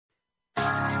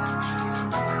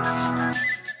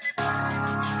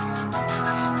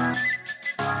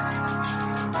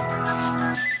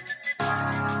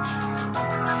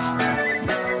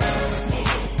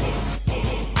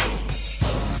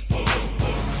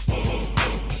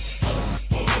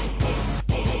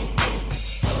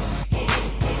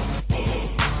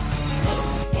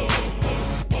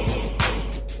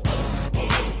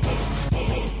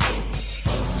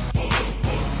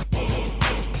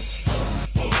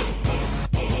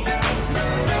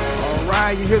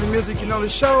You hear the music, you know the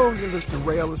show. You listen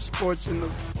to Ellis Sports,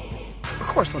 of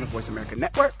course, on the Voice America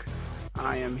Network.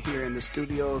 I am here in the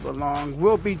studios along.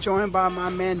 We'll be joined by my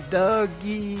man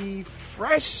Dougie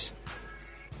Fresh.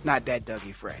 Not that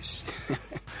Dougie Fresh,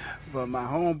 but my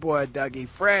homeboy Dougie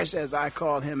Fresh, as I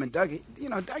call him. And Dougie,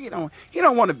 Dougie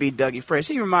don't want to be Dougie Fresh.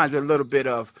 He reminds me a little bit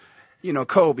of,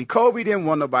 Kobe. Kobe didn't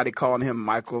want nobody calling him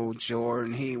Michael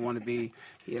Jordan. He didn't want to be,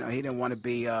 he didn't want to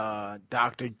be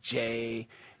Dr. J.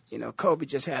 Kobe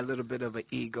just had a little bit of an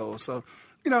ego. So,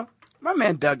 my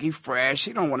man Dougie Fresh,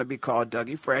 he don't want to be called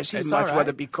Dougie Fresh. He'd much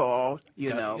rather be called,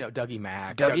 Dougie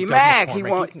Mack. Dougie Mack. He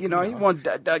want, he want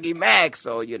Dougie Mack.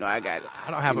 So, I don't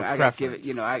have a preference. I give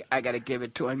it, I got to give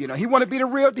it to him. He want to be the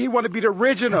real. He want to be the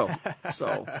original.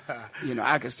 So,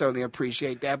 I can certainly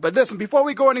appreciate that. But listen, before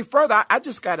we go any further, I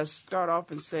just got to start off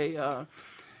and say,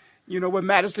 what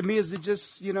matters to me is to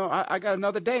just, I got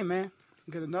another day, man.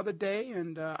 Get another day,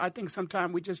 and I think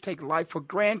sometimes we just take life for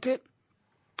granted.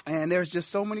 And there's just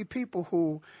so many people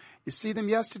who you see them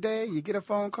yesterday, you get a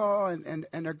phone call, and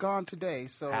they're gone today.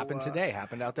 So happened today.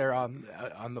 Happened out there on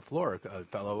the floor. A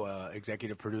fellow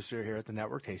executive producer here at the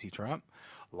network, Tacey Trump,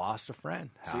 lost a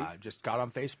friend. Just got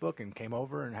on Facebook and came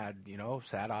over and had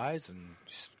sad eyes and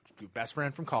just best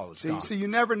friend from college. So you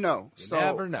never know. You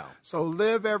never know. So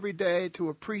live every day to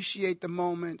appreciate the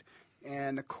moment.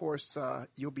 And, of course,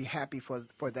 you'll be happy for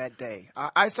that day.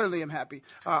 I certainly am happy.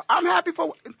 I'm happy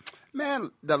for,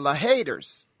 man, the La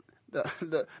haters,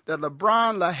 the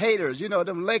LeBron La haters,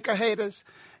 them Laker haters.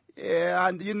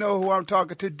 Yeah, you know who I'm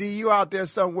talking to. D, you out there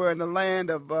somewhere in the land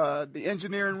of the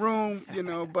engineering room,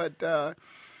 but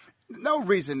no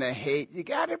reason to hate. You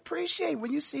got to appreciate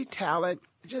when you see talent,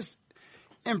 just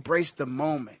embrace the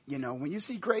moment. When you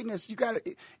see greatness, you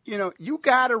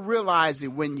gotta realize it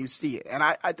when you see it. And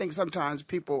I think sometimes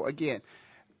people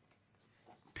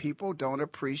don't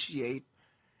appreciate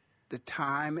the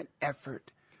time and effort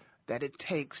that it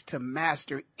takes to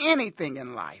master anything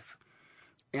in life.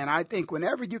 And I think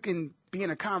whenever you can be in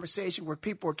a conversation where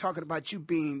people are talking about you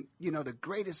being, the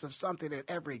greatest of something that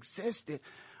ever existed,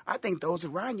 I think those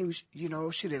around you,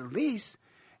 should at least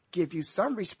give you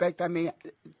some respect. I mean,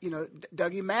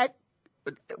 Dougie Mack,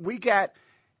 we got,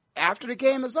 after the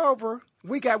game is over,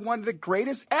 we got one of the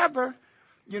greatest ever.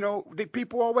 The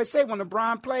people always say when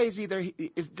LeBron plays, either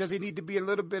does he need to be a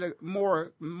little bit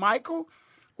more Michael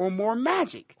or more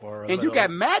Magic? You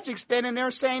got Magic standing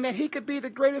there saying that he could be the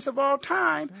greatest of all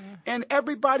time, and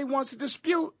everybody wants to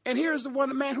dispute. And here's the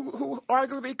man who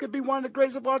arguably could be one of the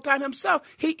greatest of all time himself.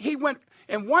 He went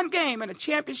in one game, in a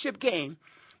championship game,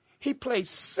 he played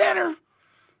center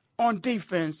on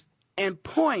defense and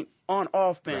point on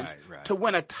offense to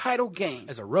win a title game.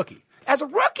 As a rookie.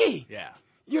 Yeah.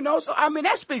 So, I mean,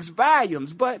 that speaks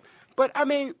volumes. But I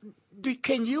mean,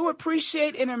 can you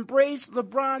appreciate and embrace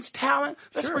LeBron's talent?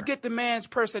 Let's forget the man's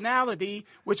personality,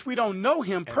 which we don't know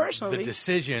him personally. The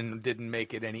decision didn't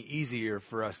make it any easier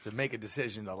for us to make a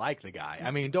decision to like the guy.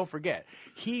 I mean, don't forget,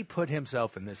 he put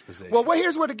himself in this position. Well,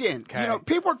 here's what again. Okay.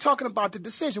 People are talking about the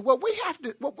decision. What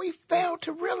we fail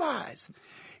to realize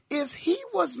is he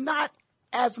was not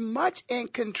as much in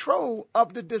control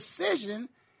of the decision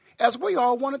as we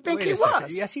all want to think he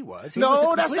was. Yes, he was.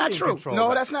 No, that's not true.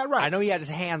 No, that's not right. I know he had his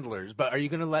handlers, but are you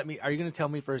going to tell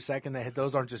me for a second that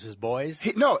those aren't just his boys?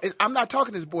 No, I'm not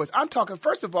talking his boys. I'm talking,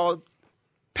 first of all,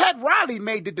 Pat Riley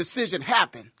made the decision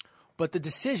happen. But the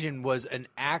decision was an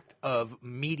act of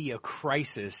media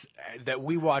crisis that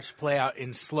we watched play out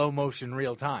in slow motion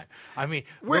real time. I mean,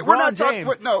 LeBron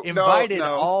James invited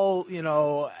all,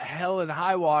 hell and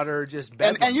high water, just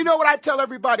and you know what I tell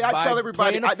everybody?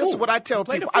 This is what I tell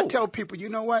people. I tell people, you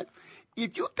know what?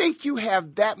 If you think you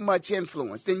have that much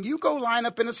influence, then you go line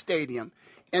up in a stadium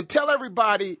and tell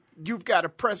everybody you've got a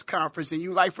press conference and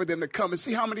you like for them to come and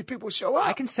see how many people show up.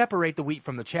 I can separate the wheat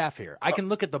from the chaff here. I can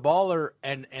look at the baller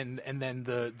and then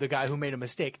the guy who made a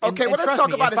mistake. Okay, let's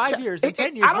talk about in 5 years, in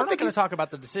 10 years, we're not going to talk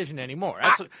about the decision anymore.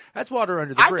 That's water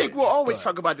under the bridge. I think we'll always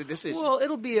talk about the decision. Well,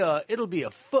 it'll be a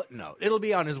footnote. It'll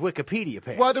be on his Wikipedia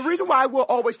page. Well, the reason why we'll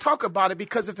always talk about it,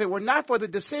 because if it were not for the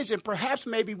decision, perhaps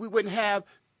maybe we wouldn't have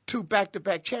 2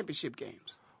 back-to-back championship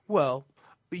games. Well,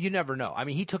 But you never know. I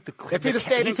mean, he took the if he'd have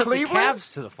stayed in Cleveland, the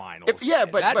Cavs to the finals.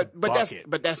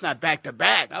 But that's not back to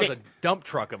back. That was a dump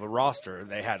truck of a roster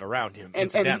they had around him.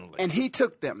 Incidentally, and he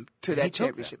took them to that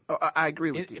championship. I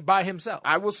agree with you by himself.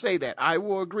 I will say that. I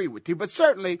will agree with you. But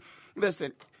certainly,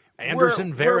 listen.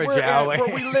 Anderson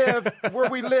Varejao. Where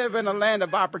we live in a land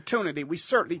of opportunity, we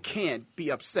certainly can't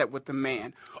be upset with the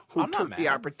man who took the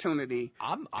opportunity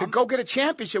to go get a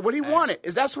championship. What he wanted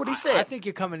is that's what he said. I think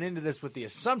you're coming into this with the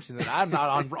assumption that I'm not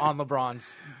on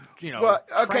LeBron's.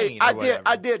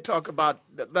 I did talk about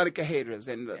the Laker haters,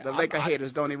 and the Laker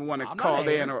haters don't even want to call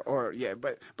in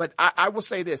but I will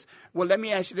say this. Well, let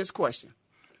me ask you this question.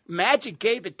 Magic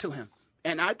gave it to him.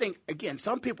 And I think, again,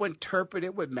 some people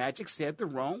interpreted what Magic said the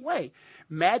wrong way.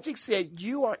 Magic said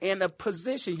you are in a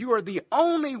position, you are the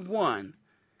only one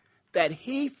that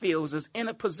he feels is in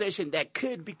a position that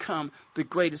could become the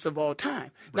greatest of all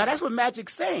time. Right. Now, that's what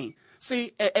Magic's saying.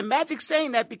 See, and Magic's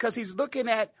saying that because he's looking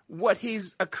at what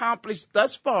he's accomplished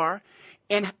thus far,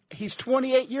 and he's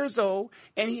 28 years old,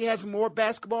 and he has more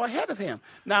basketball ahead of him.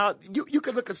 Now, you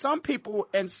could look at some people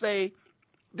and say,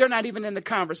 they're not even in the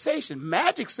conversation.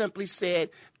 Magic simply said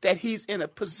that he's in a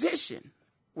position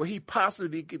where he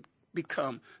possibly could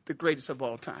become the greatest of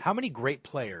all time. How many great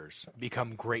players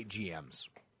become great GMs?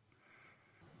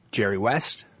 Jerry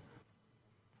West?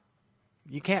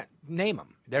 You can't name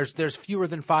them. There's fewer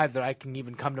than 5 that I can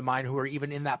even come to mind who are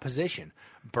even in that position.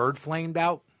 Bird flamed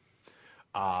out.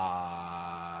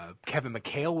 Kevin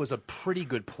McHale was a pretty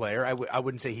good player. I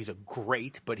wouldn't say he's a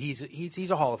great, but he's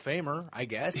a Hall of Famer, I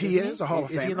guess. He is a Hall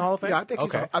of Famer. Is he in the Hall of Fame? Yeah, I think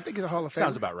he's a Hall of Famer.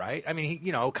 Sounds about right. I mean,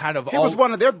 he was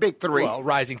one of their big 3. Well,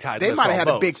 rising tide. They might have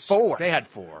had a big 4. They had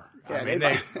 4. Yeah, I mean,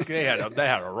 they had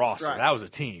a roster. Right. That was a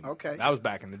team. Okay, that was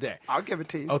back in the day. I'll give it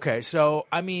to you. Okay, so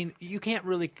I mean, you can't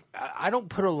really. I don't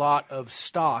put a lot of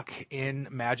stock in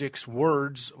Magic's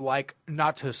words, like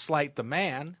not to slight the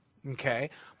man.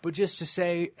 Okay, but just to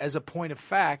say, as a point of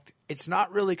fact, it's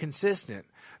not really consistent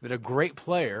that a great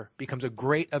player becomes a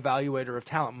great evaluator of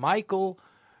talent. Michael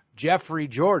Jeffrey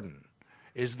Jordan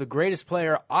is the greatest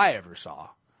player I ever saw.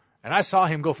 And I saw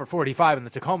him go for 45 in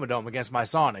the Tacoma Dome against my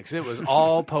Sonics. It was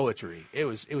all poetry. It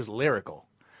was lyrical.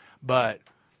 But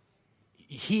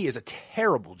he is a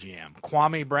terrible GM.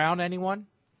 Kwame Brown, anyone?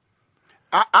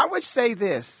 I would say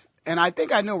this, and I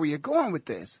think I know where you're going with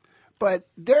this, but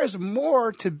there's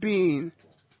more to being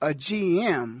a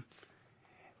GM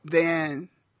than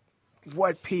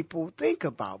what people think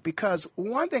about. Because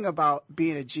one thing about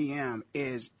being a GM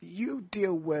is you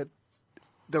deal with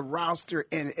the roster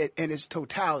in its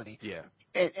totality. Yeah.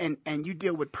 And you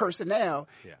deal with personnel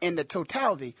in the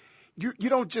totality. You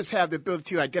don't just have the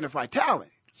ability to identify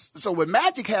talent. So what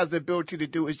Magic has the ability to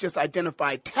do is just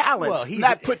identify talent,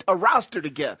 not put a roster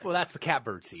together. Well, that's the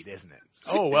catbird seat, isn't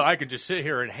it? I could just sit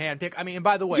here and handpick. I mean, and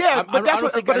by the way, but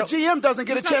a GM doesn't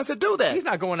get a chance to do that. He's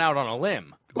not going out on a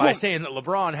limb by saying that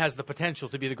LeBron has the potential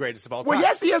to be the greatest of all time. Well,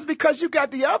 yes, he is, because you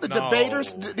got the other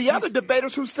debaters,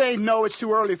 debaters who say no, it's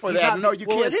too early for that. No, you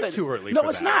can't say it is too early. No,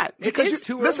 it's not. Because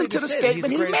you listen to the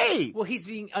statement he made. Well, he's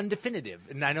being undefinitive,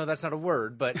 and I know that's not a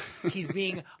word, but he's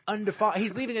being undefined.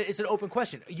 He's leaving it. It's an open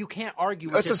question. You can't argue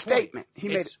with his statement. He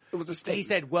made it. It was a statement. He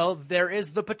said, "Well, there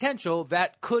is the potential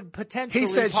that could potentially." He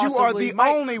says you are the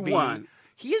only one.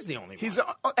 He is the only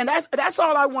one. And that's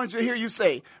all I wanted to hear you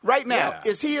say right now.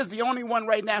 Is he is the only one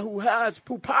right now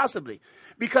who possibly,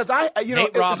 because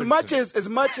as much as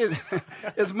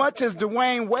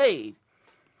Dwayne Wade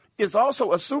is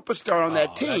also a superstar on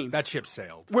that team. That ship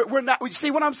sailed. We're not.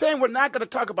 See what I'm saying? We're not going to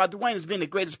talk about Dwayne as being the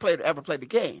greatest player to ever play the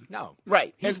game. No,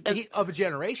 right. Of a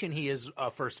generation, he is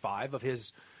a first 5 of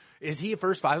his. Is he a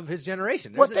first 5 of his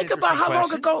generation? Well, think about how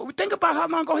long ago. Think about how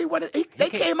long ago he went. They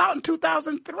came out in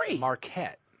 2003.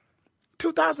 Marquette.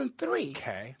 2003.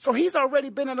 Okay. So he's already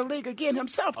been in the league again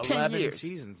himself 10 years. 11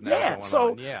 seasons now.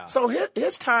 So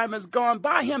his time has gone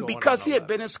by him because he had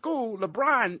been in school.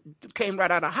 LeBron came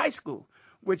right out of high school,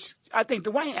 which I think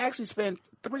Dwayne actually spent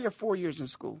 3 or 4 years in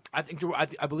school. I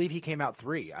believe he came out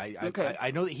 3.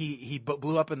 I know that he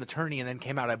blew up in the tourney and then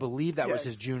came out. I believe that was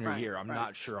his junior year. I'm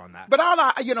not sure on that. But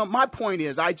my point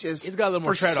is, he's got a little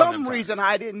more tread on him. For some reason,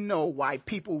 I didn't know why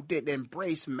people didn't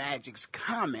embrace Magic's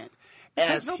comment.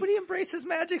 Because nobody embraces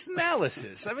Magic's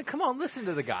analysis. I mean, come on, listen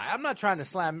to the guy. I'm not trying to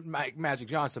slam Magic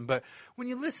Johnson, but when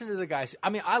you listen to the guy, I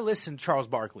mean, I listen to Charles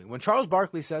Barkley. When Charles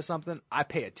Barkley says something, I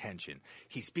pay attention.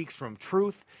 He speaks from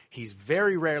truth. He's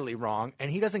very rarely wrong, and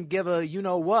he doesn't give a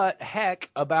you-know-what heck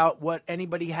about what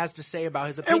anybody has to say about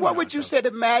his opinion. And what would you say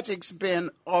that Magic's been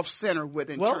off-center with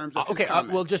in terms of his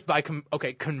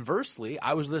comment? Conversely,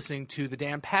 I was listening to the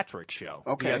Dan Patrick show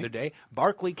the other day.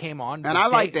 Barkley came on. And I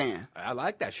like Dan. I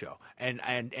like that show.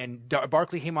 And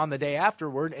Barkley came on the day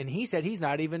afterward, and he said he's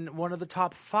not even one of the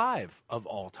top 5 of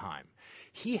all time.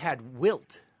 He had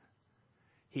Wilt.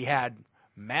 He had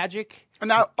Magic.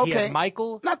 Now, okay. He had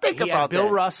Michael. Now think he about had Bill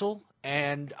that. Russell,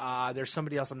 and there's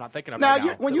somebody else I'm not thinking of now, right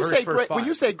now. When you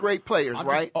say great players,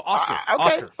 right?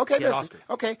 Oscar. Okay, listen. Oscar.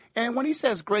 Okay, and when he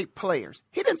says great players,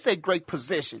 he didn't say great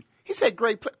position. He said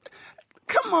great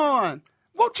Come on.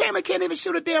 Wilt Chamberlain can't even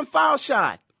shoot a damn foul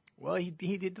shot. Well, he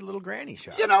did the little granny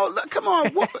shot. Look, come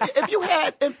on. If you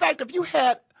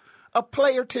had a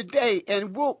player today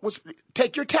and Wilt was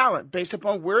take your talent based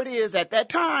upon where it is at that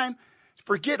time,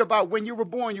 forget about when you were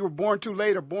born too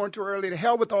late or born too early, to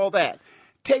hell with all that.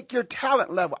 Take your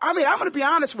talent level. I mean, I'm going to be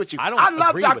honest with you. I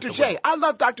love Dr. J. I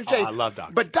love Dr. J. I love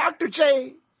Dr. But Dr.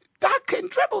 J, Doc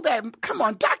couldn't dribble that. Come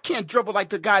on, Doc can't dribble like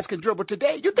the guys can dribble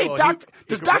today. You think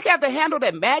does Doc have the handle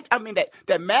that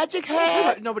that Magic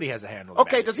had? Nobody has the handle.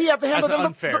 Okay, does he have the handle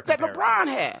that LeBron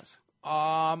has?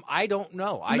 I don't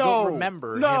know. I don't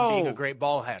remember him being a great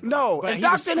ball handler. No, but and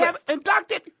Doc didn't have. And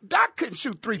Doc couldn't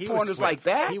shoot 3-pointers like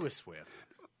that. He was swift.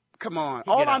 Come on.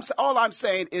 All I'm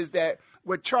saying is that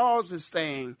what Charles is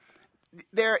saying,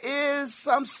 there is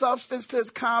some substance to his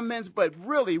comments, but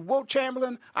really, Wilt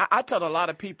Chamberlain, I tell a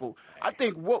lot of people, I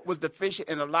think Wilt was deficient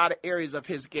in a lot of areas of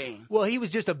his game. Well, he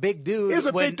was just a big dude. He was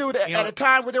a big dude at a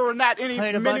time where there were not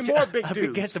many more big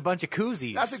dudes. Against a bunch of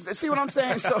koozies. See what I'm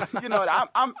saying? So,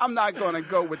 I'm not going to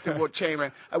go with the Wilt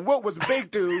Chamberlain. Wilt was a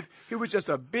big dude. He was just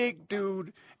a big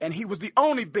dude, and he was the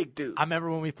only big dude. I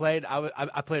remember when we played,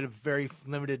 I played a very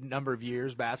limited number of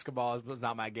years. Basketball was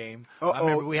not my game. I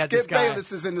remember we had Skip this guy.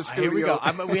 Bayless is in the studio. Here we go.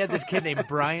 We had this kid named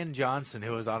Brian Johnson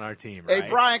who was on our team, right? Hey,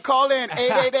 Brian, call in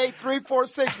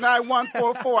 888-346-9144.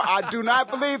 I do not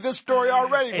believe this story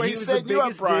already. And he was the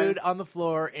biggest dude on the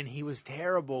floor, and he was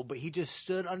terrible, but he just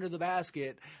stood under the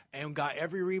basket and got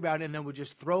every rebound and then would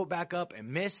just throw it back up and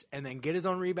miss and then get his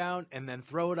own rebound and then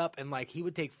throw it up. And, he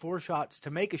would take 4 shots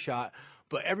to make a shot,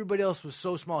 but everybody else was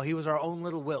so small. He was our own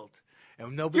little Wilt.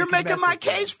 You're making my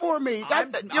case for me. I'm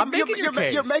making your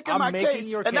case. You're making my case.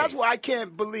 And that's why I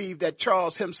can't believe that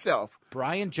Charles himself.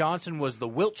 Brian Johnson was the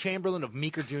Wilt Chamberlain of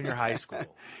Meeker Junior High School.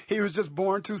 He was just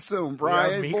born too soon,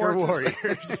 Brian. Meeker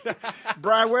Warriors.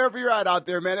 Brian, wherever you're at out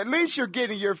there, man, at least you're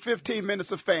getting your 15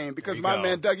 minutes of fame because my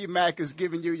man Dougie Mack is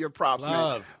giving you your props,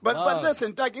 man. But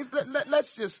listen, Dougie,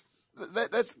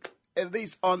 let's at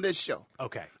least on this show.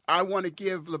 Okay. I want to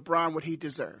give LeBron what he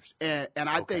deserves. And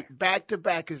I think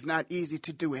back-to-back is not easy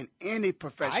to do in any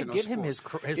professional sport. I give him his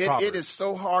it is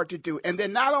so hard to do. And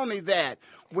then not only that,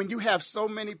 when you have so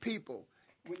many people,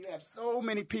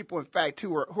 in fact,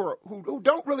 who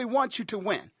don't really want you to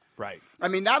win. Right. I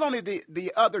mean, not only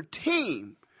the other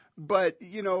team, but,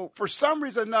 for some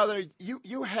reason or another,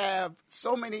 you have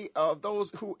so many of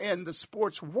those who in the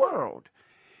sports world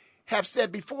have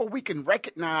said before we can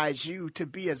recognize you to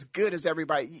be as good as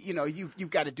everybody, you've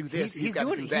got to do this, you've got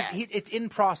to do that. It's in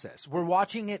process. We're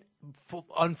watching it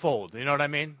unfold. You know what I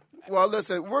mean? Well,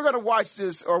 listen, we're going to watch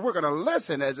this, or we're going to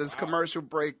listen as this commercial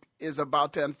break is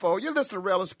about to unfold. You're listening to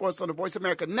Real Sports on the Voice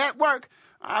America Network.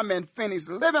 I'm in Phoenix,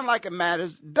 living like it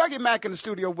matters. Dougie Mack in the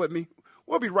studio with me.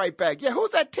 We'll be right back. Yeah,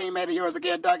 who's that teammate of yours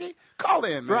again, Dougie? Call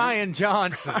in, man. Brian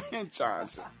Johnson. Brian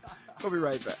Johnson. We'll be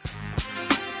right back.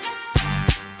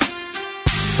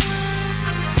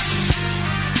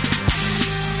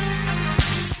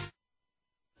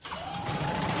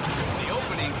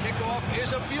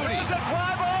 Is a beauty. There's a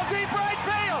fly ball deep right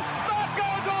field. Back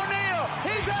goes O'Neal.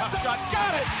 He's at the shot.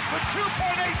 Got it with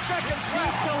 2.8 seconds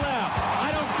left to left. I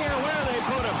don't care where they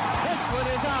put him. This one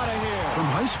is out of here. From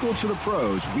high school to the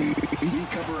pros, we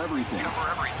cover everything.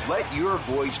 Let your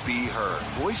voice be heard.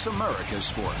 Voice America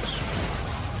Sports.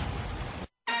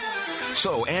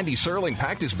 So Andy Serling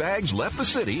packed his bags, left the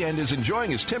city, and is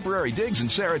enjoying his temporary digs in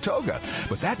Saratoga.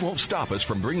 But that won't stop us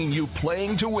from bringing you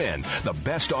Playing to Win, the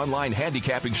best online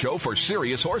handicapping show for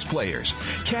serious horse players.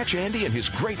 Catch Andy and his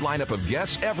great lineup of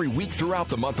guests every week throughout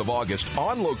the month of August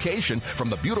on location from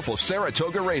the beautiful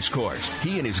Saratoga Racecourse.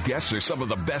 He and his guests are some of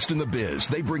the best in the biz.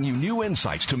 They bring you new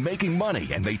insights to making money,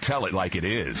 and they tell it like it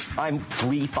is. I'm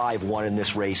 3-5-1 in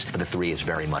this race, but the 3 is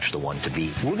very much the one to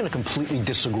beat. We're going to completely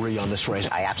disagree on this race.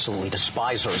 I absolutely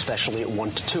despise her, especially at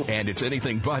 1-2. And it's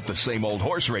anything but the same old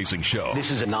horse racing show.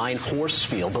 This is a 9-horse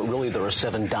field, but really there are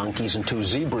 7 donkeys and 2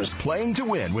 zebras. Playing to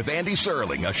Win with Andy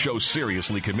Serling, a show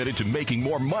seriously committed to making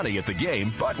more money at the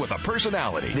game, but with a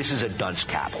personality. This is a dunce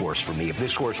cap horse for me. If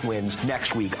this horse wins,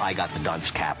 next week I got the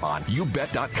dunce cap on.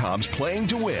 YouBet.com's Playing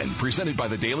to Win, presented by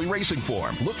the Daily Racing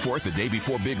Form. Look for it the day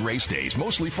before big race days,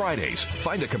 mostly Fridays.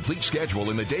 Find a complete schedule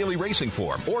in the Daily Racing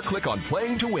Form or click on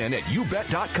Playing to Win at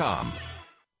YouBet.com.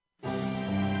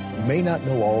 You may not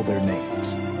know all their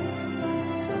names,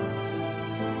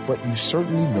 but you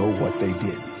certainly know what they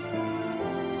did.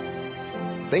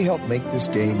 They helped make this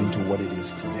game into what it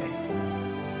is today.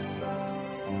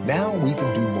 Now we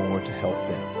can do more to help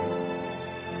them.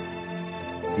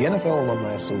 The NFL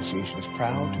Alumni Association is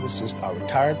proud to assist our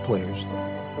retired players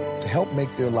to help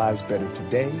make their lives better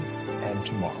today and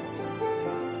tomorrow.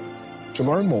 To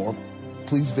learn more,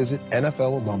 please visit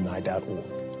NFLalumni.org.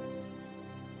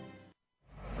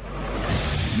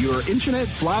 Your internet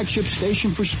flagship station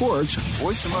for sports,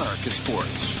 Voice America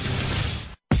Sports.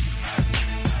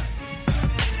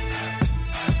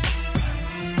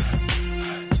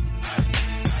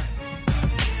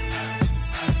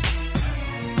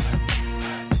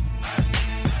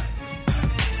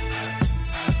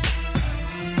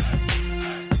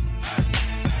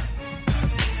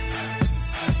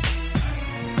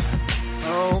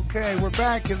 Okay, we're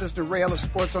back. This is the Rail of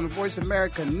Sports on the Voice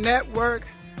America Network.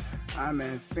 I'm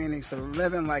in Phoenix,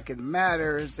 living like it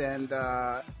matters, and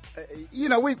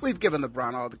we've given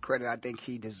LeBron all the credit I think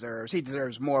he deserves. He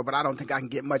deserves more, but I don't think I can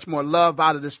get much more love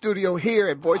out of the studio here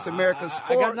at Voice America Sports.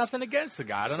 I got nothing against the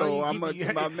guy. I'm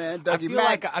my man, Dougie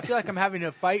Mack. I feel like I'm having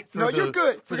a fight for you're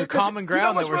good. For the common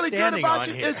ground that we're standing on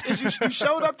here. Is you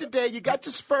showed up today. You got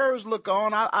your Spurs look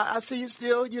on. I see you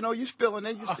still. You're feeling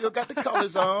it. You still got the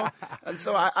colors on, and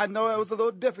so I know it was a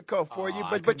little difficult for you.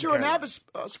 But you're an avid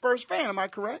Spurs fan. Am I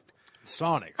correct?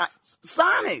 Sonics.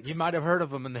 Sonics. You might have heard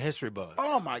of them in the history books.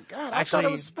 Oh my God! Actually, I thought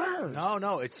it was Spurs.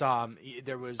 No, it's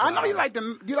there was. I know you like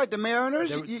the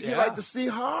Mariners. You like the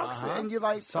Seahawks, and you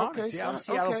like Sonics. Okay, I'm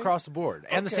Seattle across the board,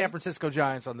 and the San Francisco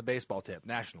Giants on the baseball tip,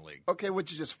 National League. Okay,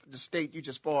 which you just the state you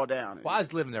just fall down in. Well, I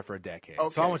was living there for a decade,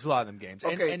 so I went to a lot of them games.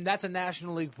 Okay. And that's a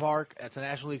National League park. That's a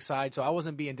National League side, so I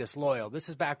wasn't being disloyal. This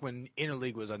is back when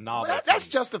interleague was a novelty. Well, that's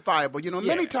justifiable.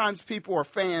 Many times people are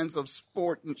fans of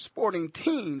sporting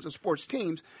teams or sports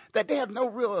teams that they have no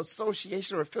real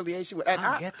association or affiliation with. And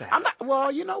I get that. I'm not.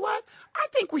 Well, you know what? I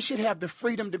think we should have the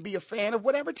freedom to be a fan of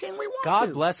whatever team we want.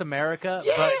 God bless America.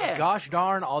 Yeah. But gosh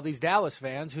darn all these Dallas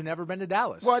fans who never been to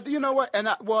Dallas. Well, you know what? And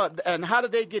how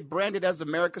did they get branded as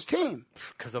America's team?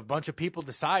 Because a bunch of people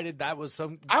decided that was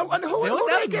some. I wonder who do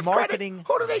they give marketing credit?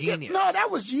 Who do they genius. Give? No, that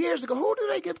was years ago. Who do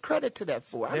they give credit to that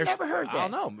for? I've never heard that. I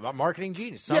don't know. Marketing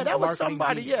genius. That was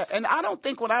somebody. Genius. Yeah, and I don't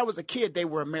think when I was a kid they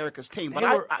were America's team.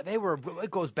 They were.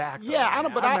 It goes back. Yeah, I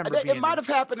don't. But it might have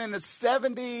happened in the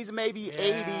 70s, maybe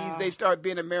 80s. They started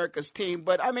being America's team.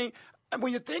 But I mean,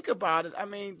 when you think about it, I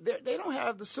mean, they don't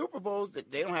have the Super Bowls.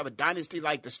 They don't have a dynasty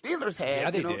like the Steelers had. Yeah,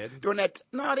 they did. During that,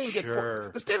 no, they didn't get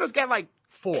 4. The Steelers got like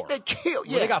 4. They killed.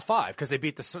 Yeah, well, they got 5 because they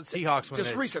beat the Seahawks when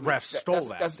just the recently. Refs stole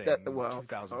that thing. Well,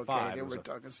 2005. Okay, they were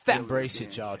talking Steelers. Embrace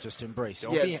it, y'all. Just embrace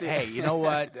it. Hey, you know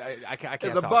what? I can't.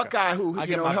 There's a Buckeye who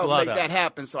helped make that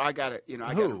happen. So I got to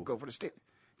I got to go for the Steelers.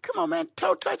 Come on, man.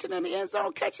 Toe touching in the end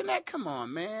zone, catching that. Come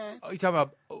on, man. Oh, you talking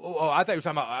about? Oh, I thought you were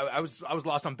talking about. I was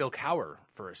lost on Bill Cowher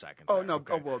for a second. Oh no.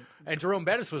 Okay. Oh well. And Jerome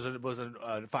Bettis was a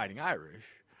Fighting Irish,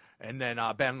 and then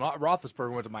Ben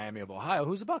Roethlisberger went to Miami of Ohio.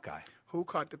 Who's a Buckeye? Who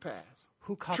caught the pass?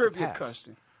 Who caught Trivia the pass?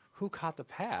 question. Who caught the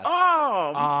pass?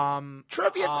 Oh,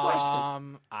 trivia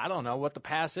question. I don't know what the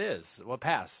pass is. What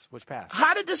pass? Which pass?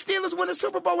 How did the Steelers win the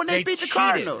Super Bowl when they beat the cheated.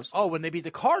 Cardinals? Oh, when they beat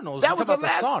the Cardinals. That was about the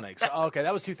Sonics. Okay,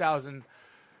 that was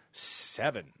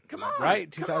 2007. Come on, right?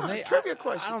 2008. Trivia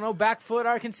question. I don't know. Back foot.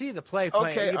 I can see the play.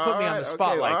 Okay, you put me on the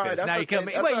spot like this. Now you come.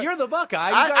 Wait, you're the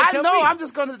Buckeye. I know. I'm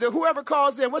just going to do whoever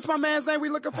calls in. What's my man's name? We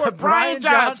looking for Brian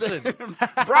Johnson.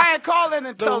 Brian, call in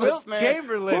and tell us, man,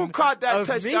 Chamberlain who caught that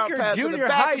touchdown Meeker pass in the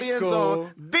back of the end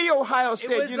zone? The Ohio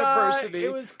State University.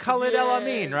 It was Khalid El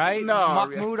Amin, right? No,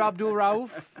 Mahmoud Abdul Rauf.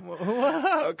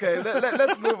 Okay,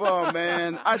 let's move on,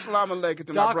 man. Assalamu alaikum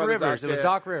to my brothers out there. It was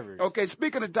Doc Rivers. Okay,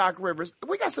 speaking of Doc Rivers,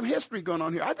 we got some history going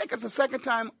on here. I think it's the second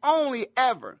time only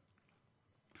ever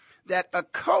that a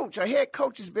head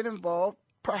coach has been involved,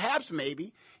 perhaps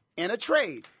maybe, in a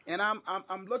trade. And I'm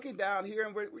looking down here,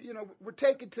 and we're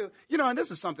taking to and this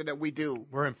is something that we do.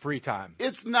 We're in free time.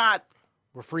 It's not.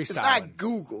 We're freestyling. It's not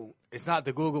Google. It's not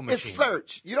the Google machine. It's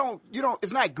search. You don't.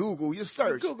 It's not Google. You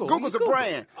search. Google's a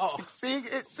brand. Oh,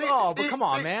 but come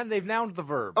on, man. They've nouned the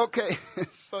verb. Okay,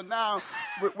 so now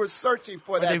we're searching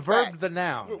for that. They verbed fact. the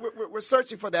noun. We're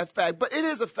searching for that fact, but it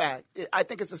is a fact. I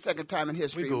think it's the second time in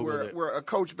history where a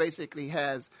coach basically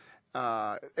has.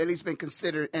 At least been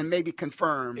considered and maybe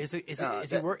confirmed. Is it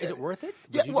worth it?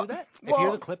 Yeah, Would you do that? If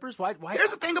you're the Clippers, why?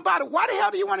 Here's the thing about it. Why the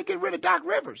hell do you want to get rid of Doc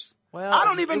Rivers? Well, I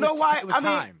don't even know why. It was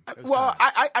time.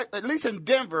 I at least in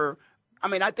Denver, I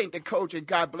mean, I think the coach, and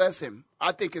God bless him,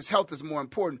 I think his health is more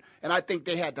important, and I think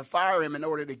they had to fire him in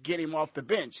order to get him off the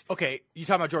bench. Okay, you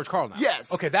talking about George Karl now?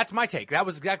 Yes. Okay, that's my take. That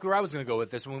was exactly where I was going to go with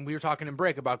this when we were talking in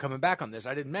break about coming back on this.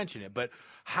 I didn't mention it, but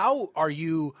how are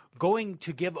you going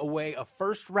to give away a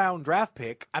first-round draft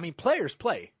pick? I mean, players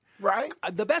play. Right.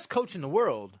 The best coach in the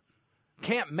world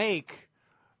can't make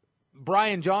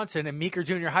Brian Johnson and Meeker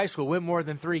Junior High School win more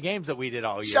than 3 games that we did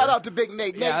all year. Shout out to Big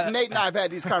Nate. Nate and I have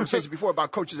had these conversations before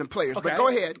about coaches and players, but go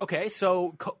ahead. Okay,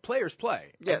 so players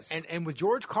play. Yes. And with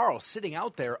George Karl sitting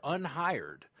out there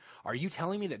unhired, are you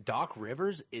telling me that Doc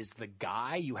Rivers is the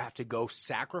guy you have to go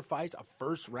sacrifice a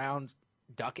first-round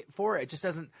ducat for? It just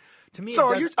doesn't – to me, so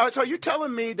are you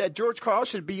telling me that George Karl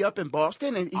should be up in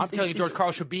Boston? And I'm telling you George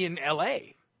Karl should be in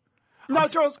L.A. No,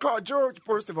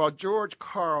 first of all, George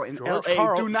Karl in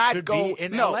L.A. do not go.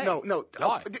 No.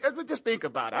 Just think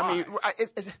about it. Why? I mean,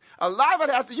 a lot of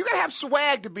it has to. You got to have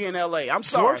swag to be in L.A. I'm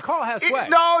sorry. George Karl has swag.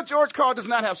 No, George Karl does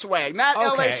not have swag. Not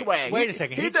L.A. swag. Wait a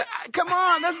second. Come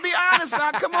on, let's be honest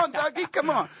now. Come on, Dougie. Come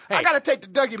on. Hey, I got to take the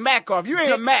Dougie Mac off. You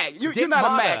ain't a Mac. You're not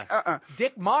a Mac.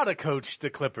 Dick Motta coached the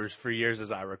Clippers for years,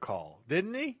 as I recall,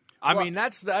 didn't he? I mean,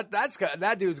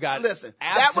 that dude's got. Listen,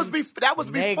 that was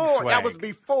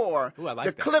before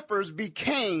the Clippers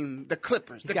became the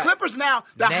Clippers. The Clippers now,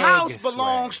 the house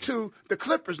belongs to the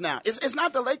Clippers now. It's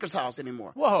not the Lakers' house anymore.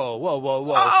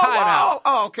 Whoa! Time out.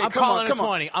 Oh, okay. I'm calling a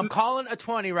 20. I'm calling a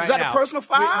 20 right now. Is that a personal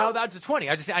foul? No, that's a 20.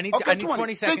 I need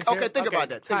 20 seconds. Think about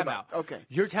that. Time out. Okay.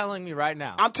 You're telling me right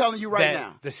now. I'm telling you right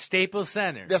now. The Staples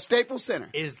Center.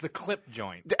 Is the clip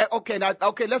joint. Okay.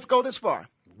 Let's go this far.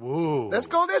 Woo. Let's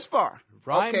go this far.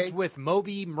 Rhymes with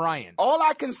Moby Bryant. All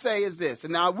I can say is this,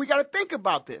 and now we got to think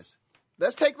about this.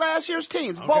 Let's take last year's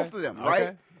teams, both of them,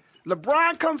 right?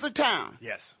 LeBron comes to town.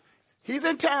 Yes. He's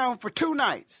in town for 2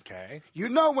 nights. Okay. You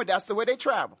know when that's the way they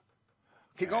travel.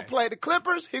 He's going to play the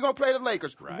Clippers. He's going to play the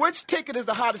Lakers. Right. Which ticket is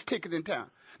the hottest ticket in town?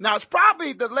 Now, it's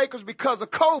probably the Lakers because of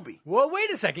Kobe. Well,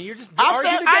 wait a second. You're just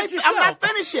arguing against yourself. I'm not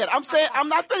finished yet. I'm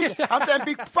not finished. I'm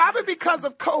saying probably because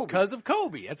of Kobe. Because of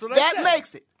Kobe. That's what I said. That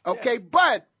makes it. Okay,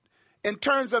 but in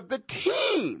terms of the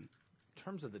team.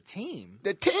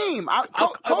 The team?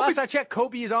 Last I checked,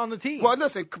 Kobe is on the team. Well,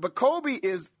 listen, but Kobe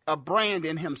is a brand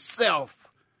in himself.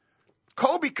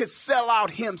 Kobe could sell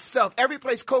out himself. Every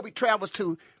place Kobe travels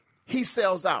to, he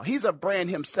sells out. He's a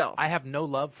brand himself. I have no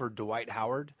love for Dwight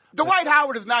Howard. Dwight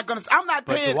Howard is not going to. I'm not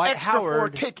paying extra for a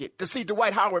ticket to see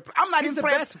Dwight Howard. I'm not even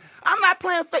playing. I'm not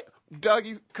playing fake.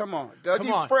 Dougie, come on.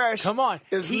 Dougie Fresh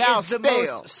is now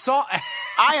stale.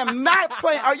 I am not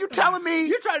playing. Are you telling me?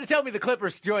 You're trying to tell me the clip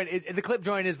joint is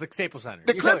the Staples Center.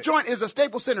 The clip joint is a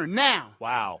Staples Center now.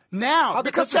 Wow. Now.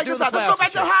 Because check this out. Let's go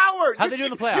back to Howard. How'd they do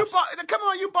in the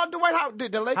playoffs? You bought Dwight Howard.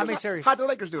 Did the Lakers? How many series? How'd the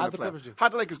Lakers do in the playoffs?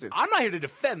 How'd the Lakers do? I'm not here to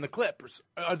defend the Clippers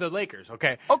or the Lakers,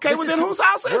 okay? Okay, well then whose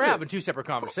house is it? We're having 2 separate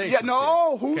conversations. Yeah,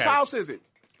 no. Whose house is it?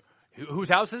 Whose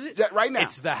house is it? Right now.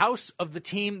 It's the house of the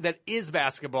team that is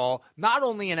basketball, not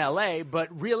only in L.A., but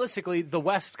realistically the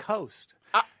West Coast.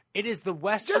 It is the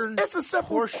western it's a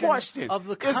simple question of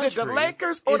the country. Is it the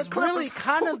Lakers or the Clippers? Really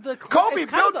kind of the Kobe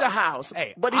built the house,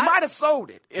 but he might have sold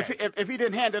it if he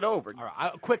didn't hand it over. All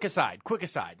right, quick aside.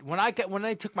 When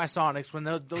they took my Sonics, when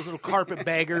those little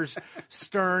carpetbaggers,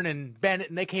 Stern and Bennett,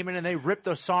 and they came in and they ripped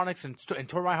those Sonics and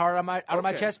tore my heart out of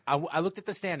my chest, I looked at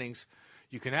the standings.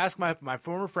 You can ask my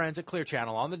former friends at Clear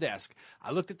Channel on the desk.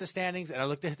 I looked at the standings and I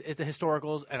looked at the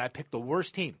historicals and I picked the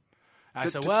worst team. I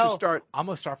said, I'm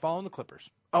going to start following the Clippers.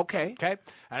 Okay.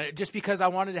 And just because I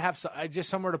wanted to have just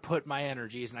somewhere to put my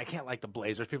energies, and I can't like the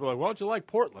Blazers. People are like, why don't you like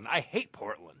Portland? I hate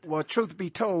Portland. Well, truth be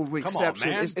told, with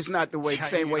exception, it's not the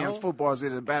same way in football as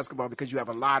it is in basketball because you have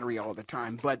a lottery all the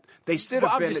time. But they still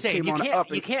have been a team on the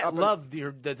up. You can't love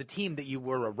the team that you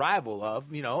were a rival of,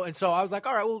 And so I was like,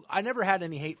 all right, well, I never had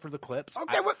any hate for the Clips.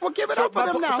 Okay, we'll give it up for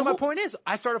them now. So my point is,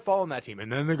 I started following that team, and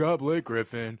then they got Blake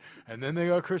Griffin, and then they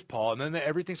got Chris Paul, and then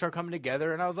everything started coming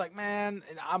together, and I was like, man,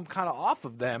 I'm kind of off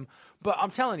of them. But I'm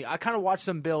telling you, I kind of watched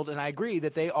them build, and I agree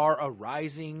that they are a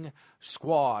rising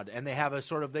squad, and they have a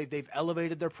sort of they've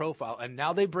elevated their profile, and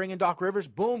now they bring in Doc Rivers.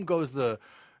 Boom goes the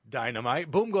dynamite.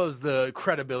 Boom goes the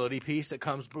credibility piece that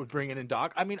comes with bringing in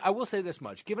Doc. I mean, I will say this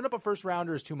much: giving up a first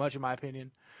rounder is too much, in my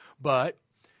opinion. But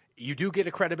you do get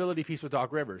a credibility piece with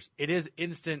Doc Rivers. It is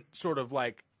instant, sort of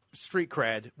like street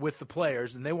cred with the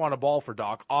players, and they want a ball for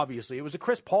Doc. Obviously, it was a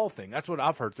Chris Paul thing. That's what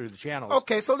I've heard through the channels.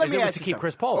 Okay, so let me ask you to keep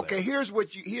Chris Paul. Okay, here's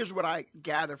what I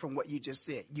gather from what you just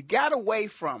said. You got away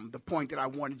from the point that I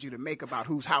wanted you to make about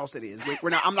whose house it is.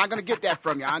 I'm not going to get that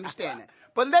from you. I understand that.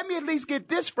 But let me at least get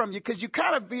this from you because you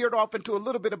kind of veered off into a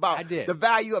little bit about the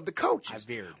value of the coaches. I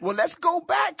veered. Well, let's go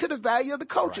back to the value of the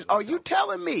coaches. Are you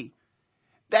telling me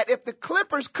that if the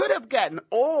Clippers could have gotten,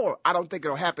 or I don't think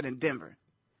it'll happen in Denver,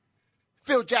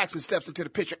 Phil Jackson steps into the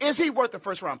picture. Is he worth the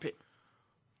first-round pick?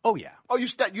 Oh, yeah. Oh, you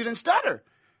didn't stutter.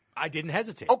 I didn't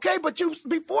hesitate. Okay, but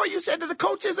before you said that the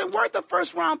coach isn't worth a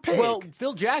first-round pick. Well,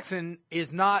 Phil Jackson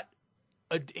is not.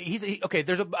 Okay,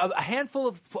 there's a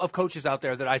handful of coaches out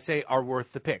there that I say are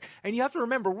worth the pick. And you have to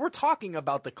remember, we're talking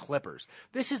about the Clippers.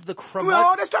 This is the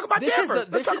No, let's talk about Denver.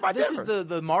 This is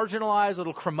the marginalized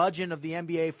little curmudgeon of the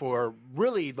NBA for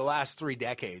really the last 3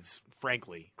 decades,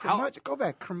 frankly. Go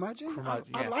back, curmudgeon? Yeah.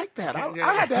 I like that.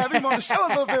 I had to have him on the show a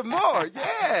little bit more.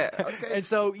 Yeah. Okay. And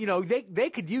so, they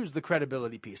could use the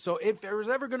credibility piece. So if there was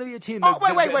ever going to be a team that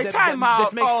time out.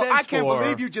 This makes sense I can't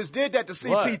believe you just did that to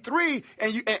CP3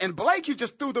 and Blake, you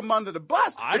just threw them under the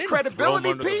bus. I the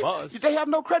credibility piece, they have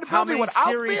no credibility without Phil.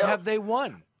 How many series have they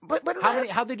won? But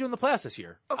how they do in the playoffs this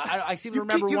year? Okay. I seem to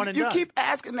remember one and done. You keep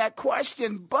asking that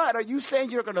question, but are you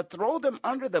saying you're going to throw them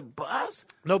under the bus?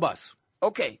 No bus.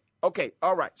 Okay,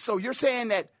 all right. So you're saying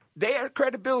that their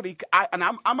credibility,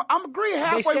 I'm agreeing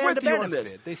halfway with you on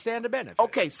this. They stand to benefit.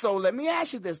 Okay, so let me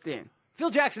ask you this then.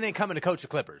 Phil Jackson ain't coming to coach the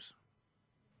Clippers.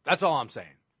 That's all I'm saying.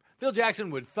 Phil Jackson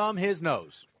would thumb his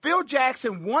nose. Phil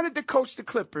Jackson wanted to coach the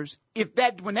Clippers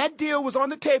when that deal was on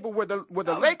the table where the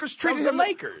Lakers treated him.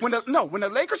 When the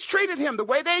Lakers treated him the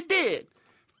way they did,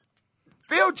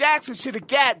 Phil Jackson should have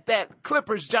got that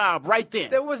Clippers job right then.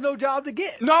 There was no job to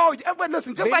get. No, but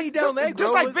listen, just like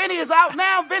Vinny is out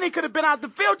now, Vinny could have been out to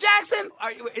Phil Jackson.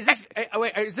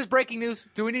 Is this breaking news?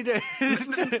 Do we need to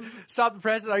stop the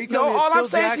press? Are you telling me all Phil I'm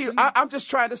saying Jackson to you, I'm just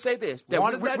trying to say this. That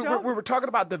we were talking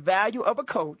about the value of a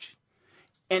coach.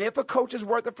 And if a coach is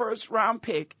worth a first-round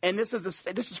pick, and this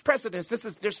is precedence,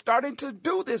 they're starting to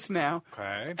do this now.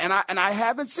 Okay. And I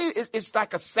haven't seen it. It's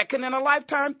like a second in a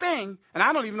lifetime thing, and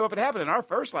I don't even know if it happened in our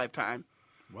first lifetime.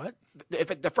 What?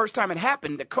 The first time it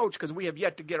happened, the coach, because we have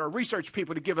yet to get our research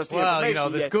people to give us the information. Well,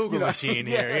 this Google machine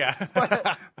here,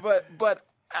 yeah. but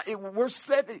we're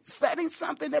setting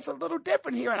something that's a little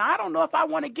different here, and I don't know if I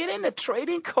want to get into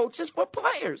trading coaches for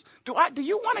players. Do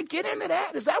you want to get into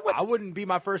that? Is that what? I wouldn't be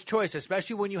my first choice,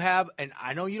 especially when you have, and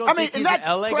I know you don't think he's an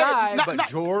LA guy, but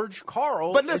George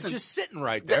Karl is just sitting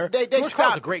right there. George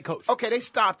Karl's a great coach. Okay, they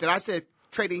stopped it. I said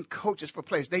trading coaches for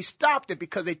players. They stopped it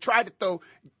because they tried to throw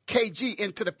KG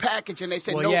into the package, and they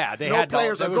said no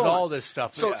players are going. There was all this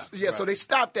stuff. So they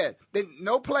stopped that.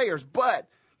 No players, but.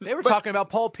 They were talking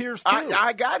about Paul Pierce, too.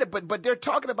 I got it, but they're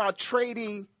talking about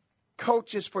trading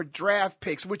coaches for draft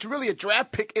picks, which really a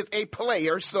draft pick is a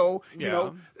player. So, you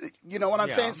know what I'm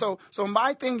saying? So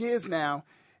my thing is now,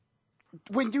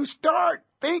 when you start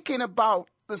thinking about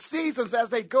the seasons as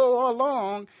they go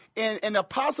along in a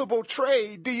possible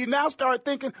trade, do you now start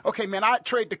thinking, okay, man, I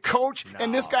trade the coach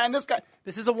and this guy and this guy?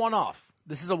 This is a one-off.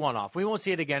 We won't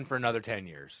see it again for another 10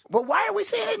 years. But why are we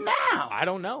seeing it now? I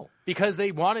don't know. Because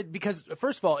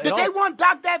first of all... Did they want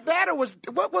Doc that bad, or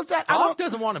what was that? Doc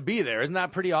doesn't want to be there. Isn't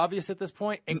that pretty obvious at this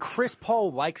point? And Chris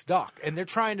Paul likes Doc. And they're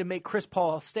trying to make Chris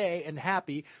Paul stay and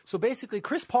happy. So basically,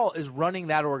 Chris Paul is running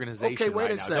that organization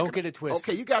right now. Don't get it twisted.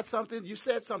 Okay, you got something. You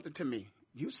said something to me.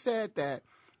 You said that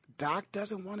Doc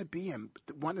doesn't want to be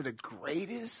one of the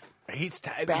greatest. He's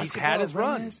had his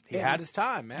run. He had his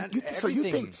time, man. So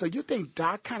you think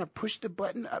Doc kind of pushed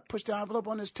the envelope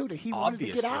on this too? That he wanted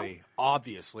to get out?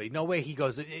 Obviously, no way he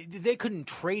goes. They couldn't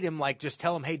trade him. Like just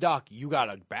tell him, hey Doc, you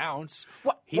gotta bounce.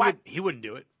 He wouldn't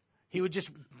do it. He would just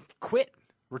quit,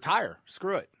 retire,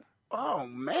 screw it. Oh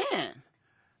man,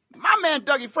 my man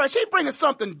Dougie Fresh, he bringing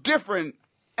something different.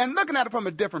 And looking at it from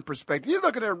a different perspective.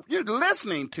 You're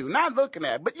listening to, not looking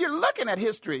at, but you're looking at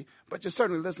history, but you're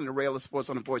certainly listening to Rail of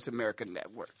Sports on the Voice America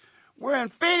Network. We're in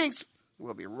Phoenix.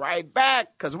 We'll be right back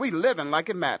because we living like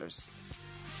it matters.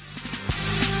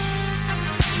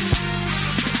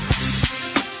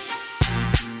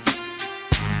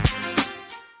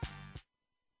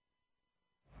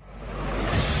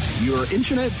 Your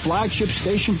internet flagship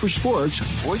station for sports,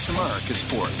 Voice America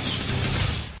Sports.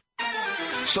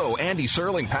 So Andy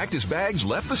Serling packed his bags,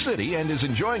 left the city, and is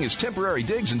enjoying his temporary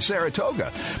digs in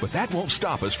Saratoga. But that won't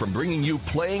stop us from bringing you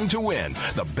Playing to Win,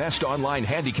 the best online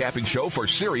handicapping show for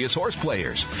serious horse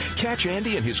players. Catch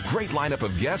Andy and his great lineup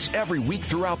of guests every week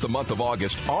throughout the month of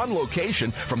August on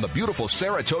location from the beautiful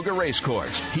Saratoga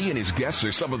Racecourse. He and his guests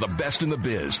are some of the best in the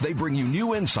biz. They bring you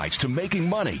new insights to making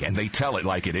money, and they tell it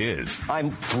like it is.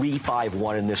 I'm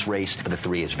 3-5-1 in this race, but the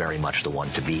 3 is very much the one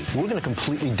to beat. We're going to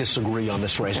completely disagree on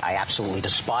this race. I absolutely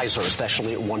despise despise her,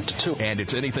 especially at 1 to 2. And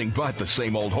it's anything but the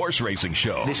same old horse racing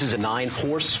show. This is a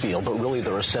 9-horse field, but really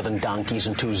there are 7 donkeys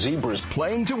and 2 zebras.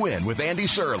 Playing to Win with Andy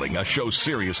Serling, a show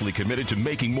seriously committed to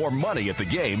making more money at the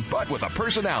game, but with a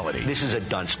personality. This is a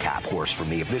dunce cap horse for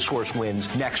me. If this horse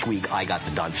wins, next week I got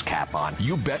the dunce cap on.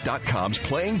 YouBet.com's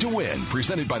Playing to Win,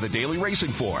 presented by the Daily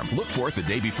Racing Form. Look for it the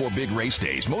day before big race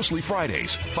days, mostly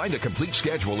Fridays. Find a complete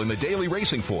schedule in the Daily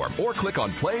Racing Form or click on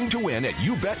Playing to Win at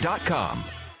YouBet.com.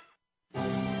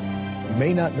 You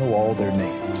may not know all their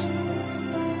names,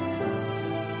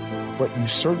 but you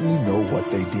certainly know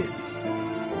what they did.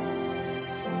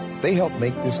 They helped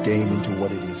make this game into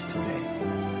what it is today.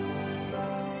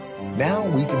 Now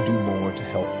we can do more to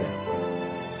help them.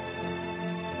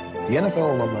 The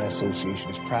NFL Alumni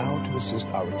Association is proud to assist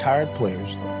our retired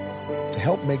players to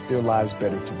help make their lives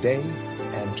better today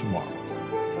and tomorrow.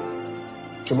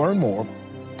 To learn more,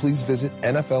 please visit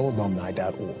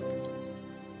NFLalumni.org.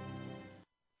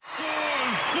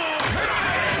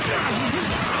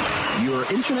 Your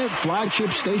internet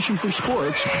flagship station for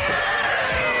sports.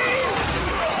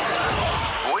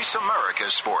 Voice America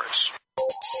Sports.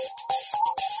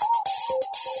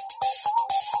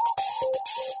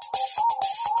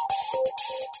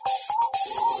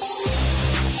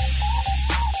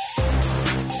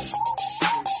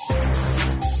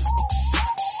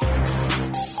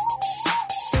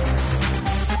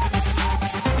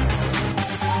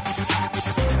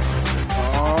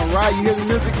 You hear the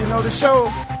music, you know the show.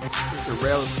 It's the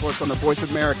Rail of Sports on the Voice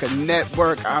America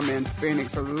Network. I'm in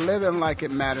Phoenix, so living like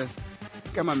it matters.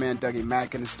 Got my man Dougie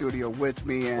Mack in the studio with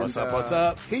me. And, what's up, what's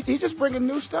up? He's just bringing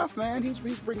new stuff, man. He's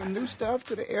bringing new stuff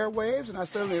to the airwaves, and I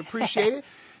certainly appreciate it.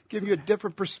 Giving you a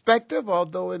different perspective,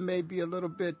 although it may be a little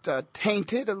bit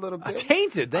tainted, a little bit.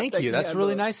 Tainted, thank you. That's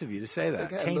really nice of you to say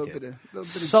that. Tainted.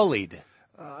 Sullied.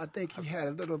 I think he had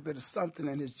a little bit of something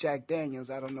in his Jack Daniels.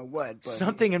 I don't know what. But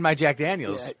something in my Jack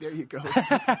Daniels. Yeah, there you go.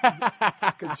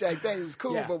 Because Jack Daniels is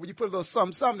cool, but when you put a little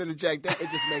something in the Jack Daniels,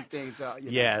 it just makes things out.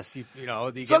 Yes.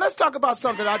 So let's talk about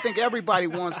something I think everybody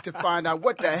wants to find out.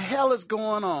 What the hell is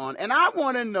going on? And I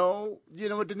want to know,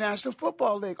 with the National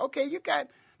Football League. Okay, you got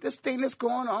this thing that's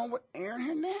going on with Aaron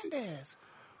Hernandez.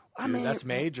 I mean, that's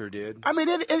major, dude. I mean,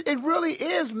 it really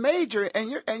is major, and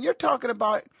you're talking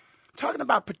about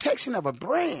protection of a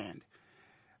brand.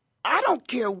 I don't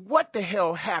care what the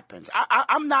hell happens.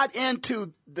 I'm not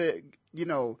into the,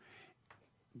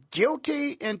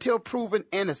 guilty until proven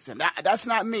innocent. That's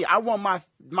not me. I want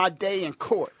my day in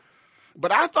court.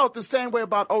 But I felt the same way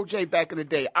about O.J. back in the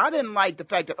day. I didn't like the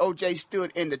fact that O.J.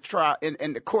 stood in the trial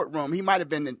in the courtroom. He might have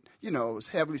been, was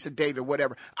heavily sedated or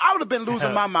whatever. I would have been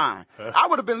losing my mind. I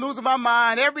would have been losing my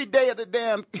mind every day of the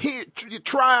damn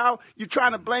trial. You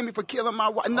trying to blame me for killing my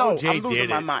wife? No, I'm losing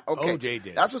my mind. Okay, O.J.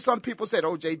 did. That's what some people said.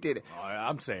 O.J. did it. Oh,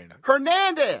 I'm saying it.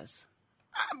 Hernandez.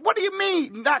 What do you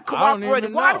mean not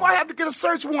cooperating? Why do I have to get a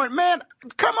search warrant, man?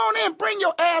 Come on in, bring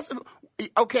your ass.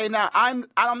 Okay, now I'm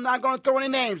not going to throw any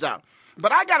names out.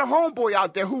 But I got a homeboy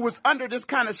out there who was under this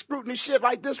kind of scrutiny shit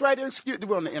like this right here. Excuse me,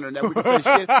 we're on the internet. We can say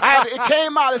shit. It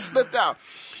came out and slipped out.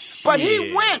 But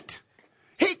he went.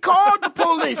 He called the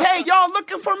police. Hey, y'all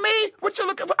looking for me? What you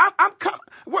looking for? I'm coming.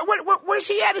 Where's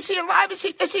she at? Is she alive? Is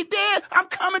she dead? I'm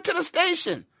coming to the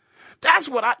station. That's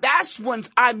when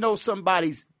I know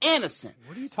somebody's innocent.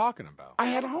 What are you talking about? I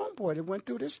had a homeboy that went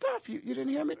through this stuff. You didn't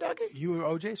hear me, Dougie? You were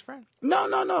OJ's friend? No.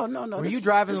 Were you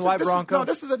driving the white Bronco? No,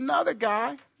 this is another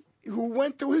guy who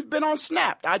who's been on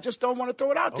Snap. I just don't want to throw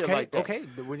it out there like that. Okay,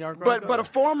 but a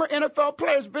former NFL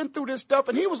player has been through this stuff,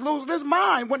 and he was losing his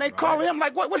mind when they call him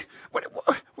like, what,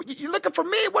 you looking for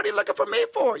me? What are you looking for me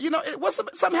for?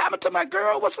 Something happened to my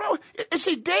girl? What's wrong? Is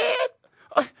she dead?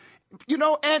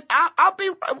 And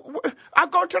I'll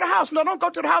go to the house. No, don't go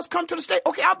to the house. Come to the station.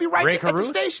 Okay, I'll be right there at the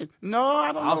station. No,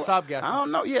 I don't know. I'll stop guessing. I don't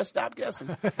know. Yeah, stop guessing.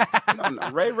 No.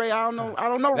 Ray, I don't know. I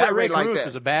don't know Ray like that. That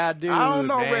was a bad dude. I don't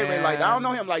know Ray like that. I don't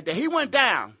know him like that. He went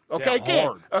down. Okay, again.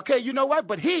 Hard. Okay, you know what?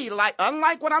 But he,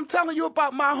 unlike what I'm telling you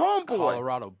about my homeboy.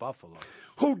 Colorado Buffalo.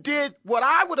 Who did what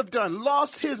I would have done,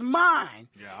 lost his mind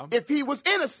if he was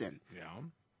innocent. Yeah.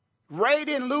 Ray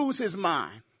didn't lose his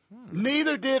mind.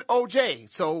 Neither did O.J.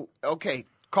 So, okay,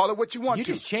 call it what you want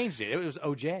to. You just changed it. It was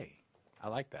O.J. I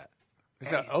like that. It's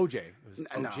not O.J. It was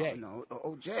O.J. No,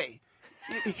 O.J.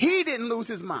 He didn't lose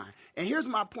his mind. And here's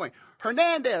my point.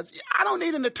 Hernandez, I don't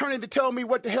need an attorney to tell me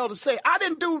what the hell to say. I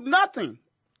didn't do nothing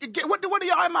What are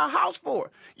y'all in my house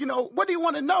for? What do you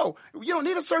want to know? You don't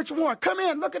need a search warrant. Come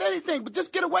in, look at anything, but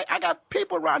just get away. I got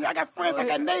people around here. I got friends. I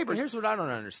got neighbors. Here's what I don't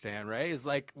understand, Ray, is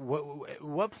like,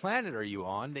 what planet are you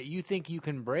on that you think you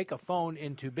can break a phone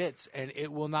into bits and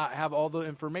it will not have all the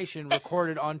information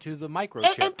recorded onto the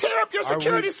microchip? And tear up your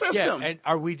security system. Yeah, and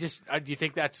are we just, do you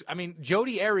think that's,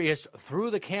 Jodi Arias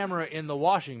threw the camera in the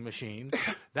washing machine.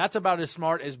 That's about as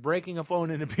smart as breaking a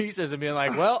phone into pieces and being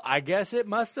like, well, I guess it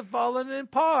must have fallen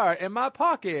in my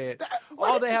pocket.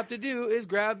 All they have to do is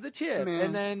grab the chip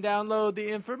and then download the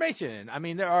information.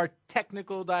 There are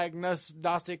technical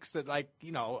diagnostics that, I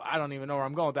don't even know where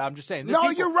I'm going with that. I'm just saying. No,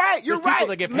 you're right. You're right.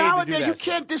 That get paid Nowadays, to do you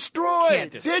can't destroy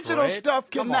it. Digital stuff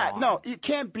cannot. No, it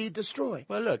can't be destroyed.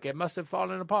 Well, look, it must have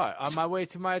fallen apart on my way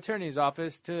to my attorney's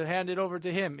office to hand it over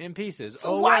to him in pieces.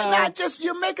 So why not just,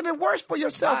 you're making it worse for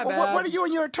yourself. What are you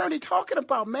and your attorney talking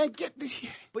about, man?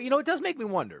 But, it does make me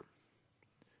wonder.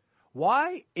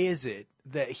 Why is it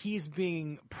that he's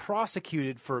being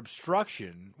prosecuted for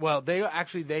obstruction? Well, he's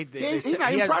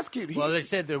not even prosecuted. Well, they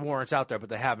said the warrant's out there, but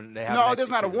they haven't. No, there's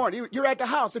not a warrant. You're at the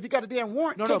house. If you got a damn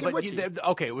warrant, take it with you.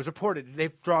 Okay, it was reported.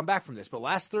 They've drawn back from this, but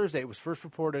last Thursday it was first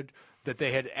reported that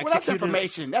they had executed. Well, that's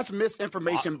information. That's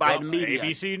misinformation by the media.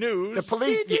 ABC News. The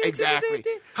police. Yeah, exactly.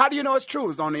 How do you know it's true?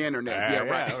 It's on the internet.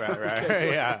 Right.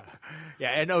 Yeah.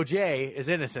 Yeah, and OJ is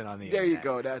innocent on the internet. There you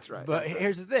go. That's right. But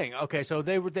here's the thing. Okay, so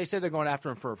they said they're going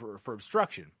after him for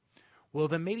obstruction. Well,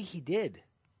 then maybe he did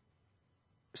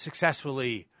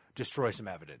successfully destroy some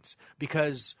evidence.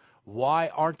 Because why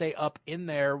aren't they up in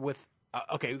there with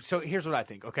okay, so here's what I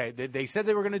think. Okay, they said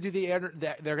they were going to they're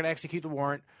going to execute the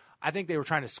warrant. I think they were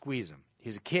trying to squeeze him.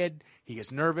 He's a kid. He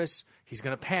gets nervous. He's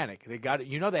going to panic.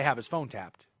 They have his phone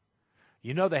tapped.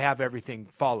 They have everything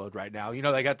followed right now.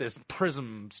 They got this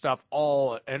prism stuff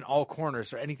in all corners,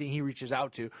 so anything he reaches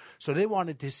out to. So they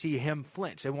wanted to see him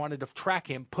flinch. They wanted to track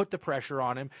him, put the pressure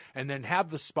on him, and then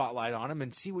have the spotlight on him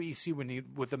and see what you see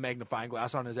with the magnifying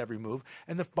glass on his every move.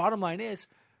 And the bottom line is,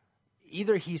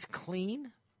 either he's clean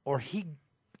or he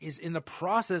is in the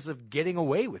process of getting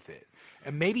away with it.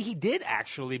 And maybe he did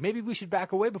actually. Maybe we should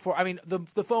back away before.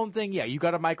 The phone thing, yeah, you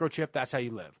got a microchip, that's how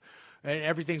you live. And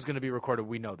everything's going to be recorded.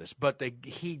 We know this. But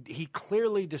he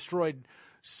clearly destroyed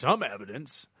some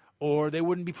evidence, or they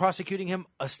wouldn't be prosecuting him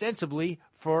ostensibly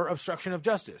for obstruction of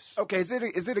justice. Okay, is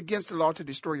it against the law to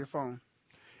destroy your phone?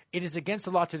 It is against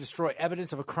the law to destroy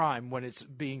evidence of a crime when it's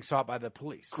being sought by the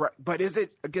police. Correct. But is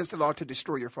it against the law to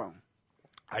destroy your phone?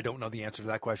 I don't know the answer to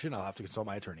that question. I'll have to consult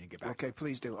my attorney and get back. Okay,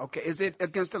 please do. Okay, is it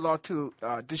against the law to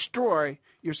destroy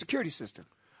your security system?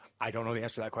 I don't know the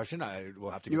answer to that question. I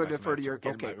will have to refer to your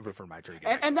refer to my attorney.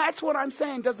 And that's what I'm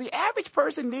saying. Does the average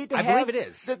person need to I believe it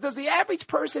is. Does the average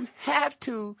person have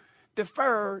to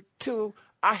defer to,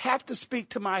 I have to speak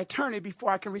to my attorney before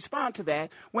I can respond to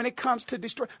that when it comes to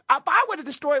destroy? If I would have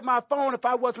destroyed my phone if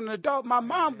I wasn't an adult, my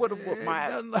mom would have whooped my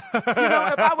ass.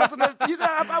 If I wasn't an adult.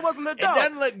 It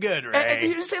doesn't look good, Ray.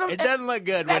 You see it doesn't look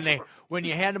good when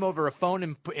you hand them over a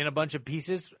phone in a bunch of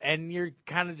pieces and you're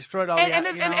kind of destroyed all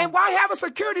and why have a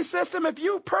security system if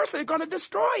you personally are going to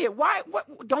destroy it? Why?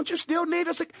 Don't you still need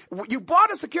you bought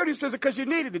a security system because you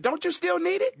needed it. Don't you still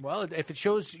need it? Well, if it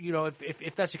shows,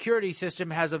 if that security system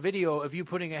has a video of you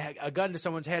putting a gun to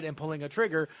someone's head and pulling a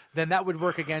trigger, then that would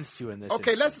work against you in this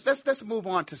instance. Let's move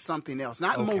on to something else.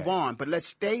 Move on, but let's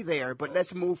stay there. But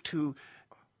let's move to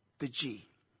the G,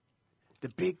 the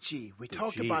big G. We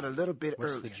talked about a little bit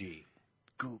earlier. What's the G?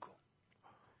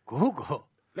 Google.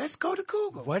 Let's go to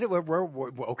Google. Let's go.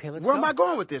 Where am I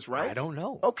going with this, right? I don't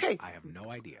know. Okay. I have no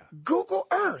idea. Google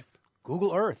Earth.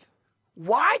 Google Earth.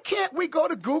 Why can't we go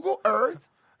to Google Earth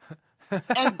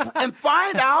and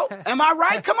find out? Am I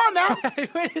right? Come on now.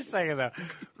 Wait a second, though.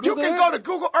 You can go to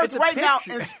Google Earth right now.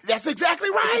 That's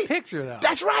exactly right. It's a picture, though.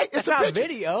 That's right. It's a not picture.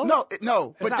 Video. No. It's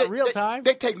not real time.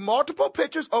 They take multiple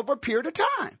pictures over a period of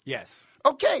time. Yes.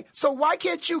 Okay, so why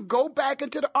can't you go back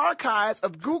into the archives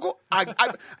of Google?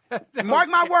 Mark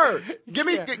my word. Give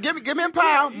me a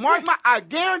pound. I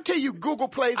guarantee you Google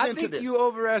plays into this. I think you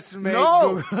overestimate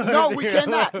Google. No, we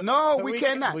cannot. No, we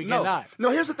cannot. We cannot. No,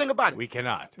 here's the thing about it. We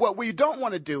cannot. What we don't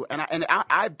want to do, and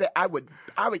I bet I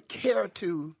would care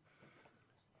to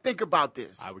think about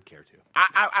this. I would care to.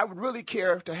 I would really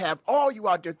care to have all you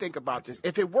out there think about this.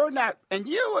 If it were not, and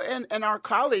you and our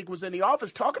colleague was in the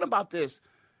office talking about this,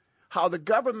 how the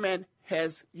government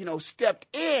has, stepped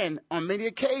in on many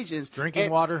occasions.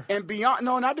 Drinking water? And beyond,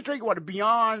 no, not the drinking water,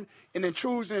 beyond an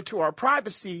intrusion into our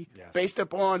privacy based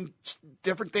upon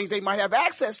different things they might have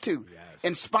access to. Yes.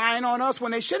 And spying on us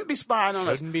when they shouldn't be spying on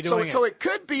us. So it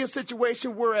could be a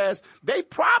situation whereas they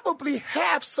probably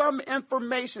have some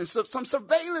information, some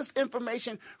surveillance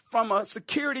information from a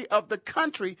security of the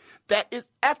country that is,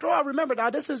 after all, remember now,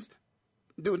 this is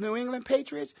the New England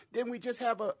Patriots. Didn't we just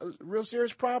have a real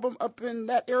serious problem up in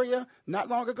that area not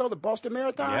long ago, the Boston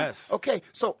Marathon? Yes. Okay,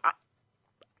 so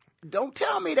don't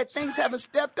tell me that things haven't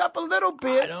stepped up a little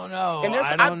bit. I don't know. And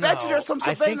I bet you there's some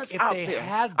surveillance out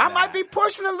there. I might be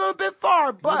pushing a little bit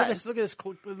far, but look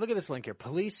at this link here.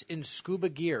 Police in scuba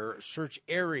gear search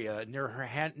area near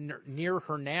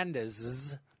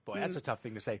Hernandez's. Boy, that's a tough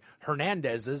thing to say.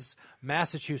 Hernandez's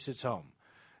Massachusetts home.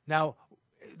 Now,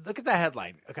 look at that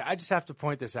headline. Okay, I just have to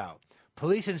point this out.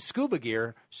 Police in scuba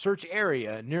gear search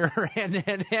area near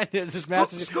Hernandez's,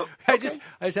 Massachusetts. I just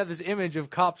have this image of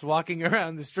cops walking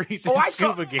around the streets in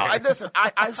scuba gear. Listen,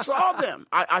 I saw them.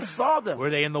 I saw them. Were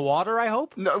they in the water, I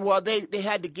hope? No, well, they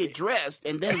had to get dressed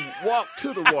and then walk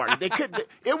to the water. They could.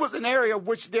 It was an area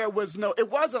which there was no. It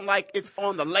wasn't like it's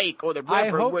on the lake or the river. I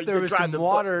hope where there was some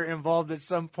water boat. Involved at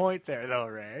some point there, though,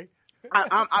 Ray.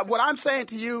 What I'm saying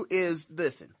to you is,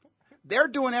 listen. They're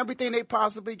doing everything they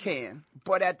possibly can,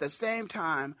 but at the same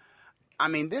time, I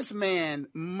mean, this man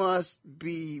must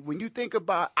be, when you think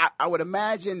about, I would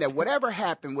imagine that whatever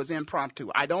happened was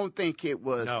impromptu. I don't think it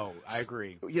was. No, I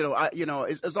agree.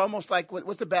 It's almost like,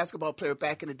 what's the basketball player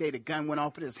back in the day? The gun went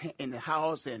off in the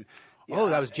house and.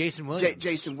 That was Jason Williams.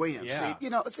 Jason Williams. Yeah.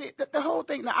 See, the whole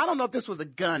thing. Now, I don't know if this was a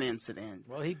gun incident.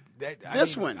 Well,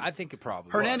 I think it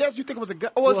probably Hernandez, was. you think it was a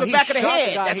gun? Oh, it was the back of the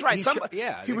head. That's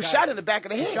right. He was shot in the back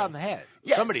of the head. He shot in the head.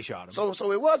 Yes. Somebody shot him.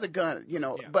 So it was a gun,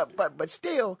 Yeah. but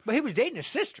still. But he was dating his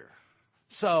sister.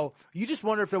 So you just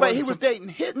wonder if there was. But he was dating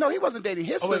his. No, he wasn't dating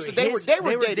his sister. They were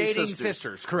dating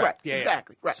sisters. Correct. Yeah,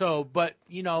 exactly. Right. So, but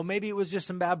maybe it was just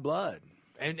some bad blood.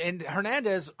 And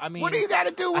Hernandez, I mean, what do you got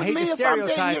to do with me? I hate to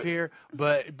stereotype here,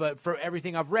 but for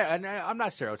everything I've read, and I'm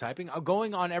not stereotyping. I'm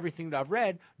going on everything that I've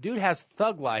read. Dude has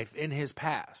thug life in his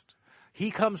past. He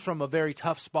comes from a very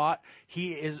tough spot.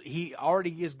 He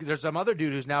already is. There's some other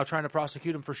dude who's now trying to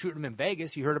prosecute him for shooting him in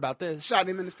Vegas. You heard about this? Shot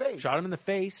him in the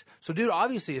face. So dude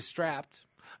obviously is strapped.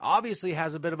 Obviously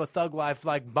has a bit of a thug life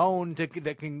like bone that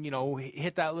can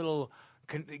hit that little.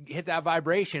 Hit that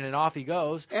vibration and off he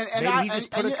goes. And maybe he just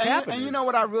put a cap in his. And you know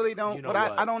what I really don't.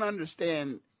 I don't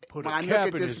understand. When I look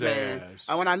at this man,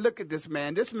 when I look at this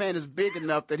man is big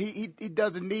enough that he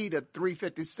doesn't need a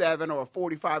 357 or a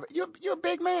 45. You're a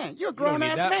big man. You're a grown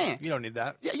ass man. You don't need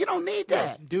that. Yeah, you don't need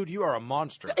that, dude. You are a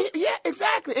monster. Yeah,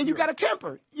 exactly. And you got a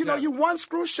temper. You one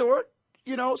screw short.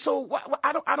 So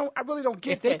I really don't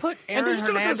get that. If they put Aaron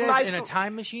Hernandez in a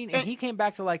time machine and he came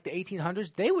back to like the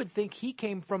 1800s, they would think he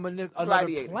came from another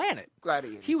planet.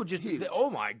 Gladiator. He would just, oh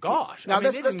my gosh. Now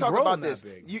let's talk about this.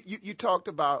 You talked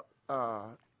about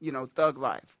thug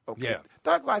life. Okay. Yeah.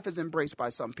 Thug life is embraced by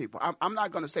some people. I'm not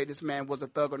going to say this man was a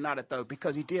thug or not a thug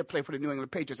because he did play for the New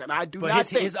England Patriots, and I do not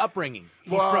think his upbringing.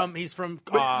 He's from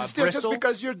still, Bristol. Just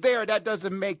because you're there, that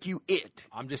doesn't make you it.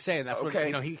 I'm just saying that's what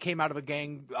he came out of a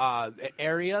gang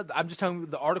area. I'm just telling you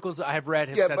the articles that I have read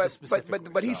have said this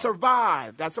specifically. But he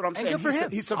survived. That's what I'm saying. And good for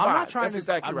him. He survived.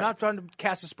 I'm not trying to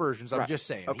cast aspersions. I'm just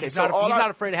saying. Okay, he's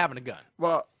not afraid of having a gun.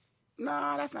 Well.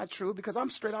 No, that's not true because I'm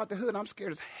straight out the hood. I'm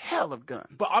scared as hell of guns.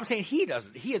 But I'm saying he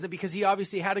doesn't. He isn't because he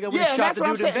obviously had a gun when he shot the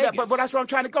dude in Vegas. But that's where I'm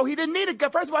trying to go. He didn't need a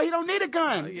gun. First of all, he don't need a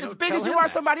gun. As big as you are,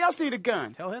 somebody else need a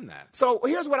gun. Tell him that. So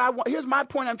here's what I want. Here's my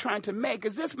point I'm trying to make.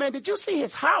 Is this man? Did you see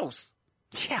his house?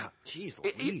 Yeah. Jeez.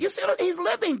 You see, he's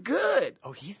living good.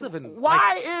 Oh, he's living.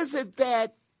 Why is it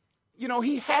that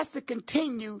he has to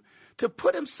continue to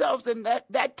put himself in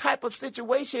that type of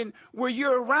situation where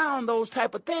you're around those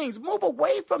type of things? Move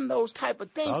away from those type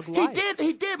of things.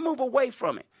 He did move away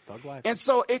from it. Thug life. And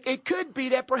so it could be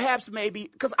that perhaps maybe,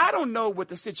 because I don't know what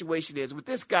the situation is with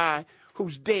this guy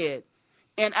who's dead.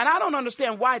 And I don't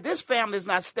understand why this family is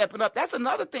not stepping up. That's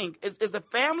another thing. Is the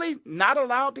family not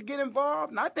allowed to get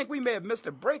involved? And I think we may have missed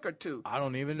a break or two. I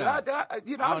don't even know. I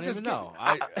don't even know.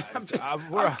 I'm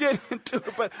getting into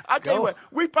it. But I'll tell you what,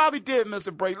 we probably did miss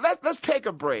a break. Let's take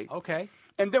a break. Okay.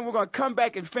 And then we're going to come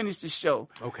back and finish the show.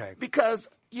 Okay. Because,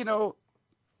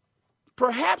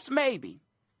 perhaps maybe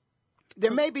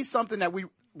there may be something that we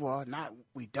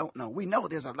don't know. We know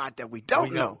there's a lot that we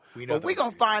don't know. But we're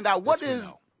going to find out what is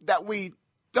that we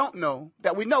don't know,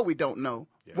 that we don't know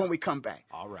when we come back.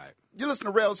 All right. You listen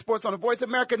to Rail Sports on the Voice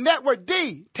America Network.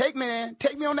 D, take me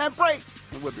on that break,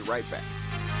 and we'll be right back.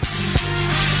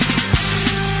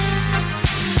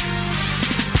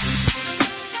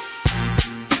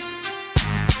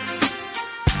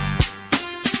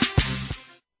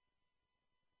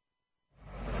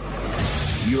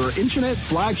 Your internet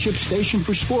flagship station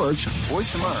for sports,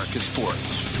 Voice America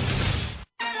Sports.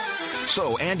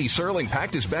 So Andy Serling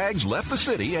packed his bags, left the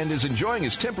city, and is enjoying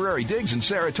his temporary digs in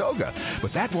Saratoga.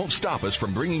 But that won't stop us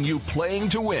from bringing you Playing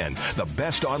to Win, the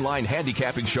best online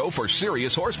handicapping show for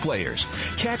serious horse players.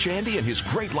 Catch Andy and his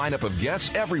great lineup of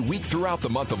guests every week throughout the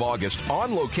month of August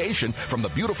on location from the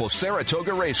beautiful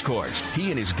Saratoga Racecourse.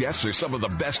 He and his guests are some of the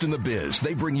best in the biz.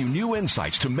 They bring you new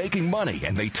insights to making money,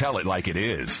 and they tell it like it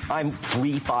is. I'm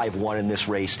 3-5-1 in this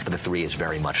race, but the 3 is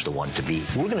very much the one to beat.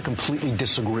 We're going to completely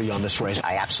disagree on this race.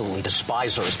 I absolutely despise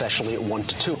her, especially at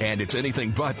 1-2. And it's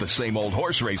anything but the same old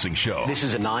horse racing show. This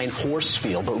is a 9-horse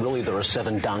field, but really there are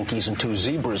 7 donkeys and 2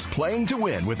 zebras. Playing to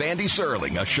Win with Andy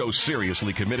Serling, a show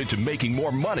seriously committed to making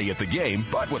more money at the game,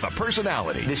 but with a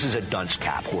personality. This is a dunce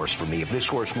cap horse for me. If this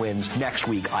horse wins, next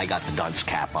week I got the dunce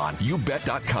cap on.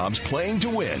 YouBet.com's Playing to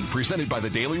Win, presented by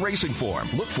the Daily Racing Form.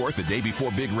 Look for it the day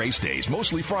before big race days,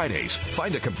 mostly Fridays.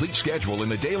 Find a complete schedule in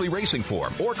the Daily Racing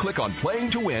Form or click on Playing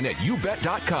to Win at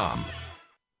YouBet.com.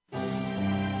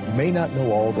 You may not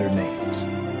know all their names,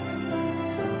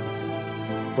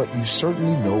 but you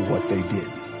certainly know what they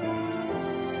did.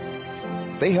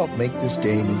 They helped make this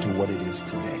game into what it is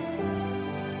today.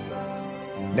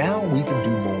 Now we can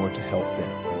do more to help them.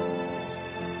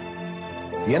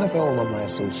 The NFL Alumni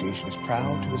Association is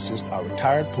proud to assist our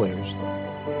retired players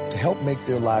to help make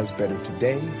their lives better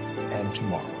today and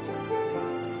tomorrow.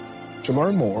 To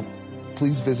learn more,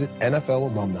 please visit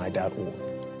NFLalumni.org.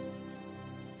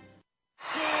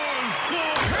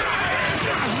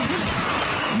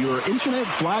 Your internet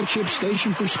flagship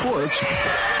station for sports,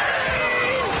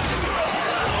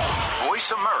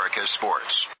 Voice America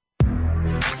Sports.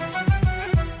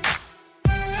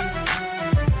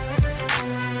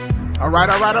 All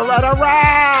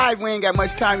right. We ain't got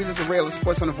much time. You listen to Rail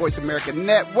Sports on the Voice America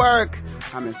Network.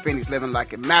 I'm in Phoenix, living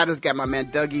like it matters. Got my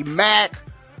man Dougie Mack.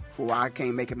 I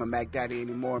can't make him a Mac Daddy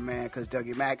anymore, man, because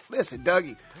Dougie Mack. Listen,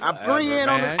 Dougie, I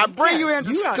bring you in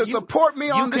to support me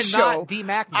on the show. You cannot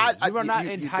de-Mac me. You are not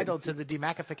entitled to the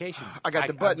demackification. I got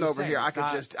the button over here. I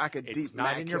could de-Mac. It's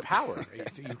not in your power.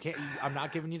 You can't. I'm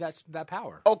not giving you that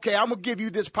power. Okay, I'm gonna give you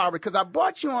this power because I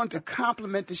brought you on to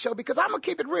compliment the show because I'm gonna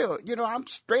keep it real. You know, I'm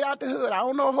straight out the hood. I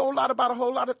don't know a whole lot about a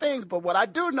whole lot of things, but what I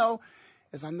do know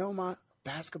is I know my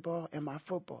basketball and my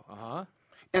football. Uh-huh.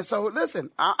 And so, listen,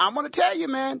 I'm going to tell you,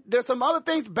 man, there's some other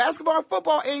things. Basketball and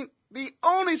football ain't the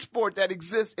only sport that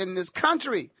exists in this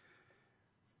country.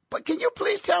 But can you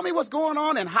please tell me what's going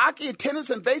on in hockey and tennis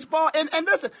and baseball? And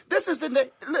listen, this is in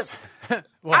the – listen.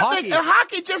 Well, I think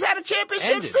hockey just had a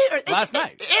championship series. Last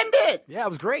night. It ended. Yeah, it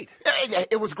was great.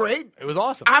 It was great. It was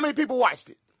awesome. How many people watched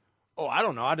it? Oh, I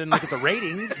don't know. I didn't look at the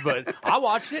ratings, but I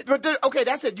watched it. But okay,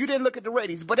 that's it. You didn't look at the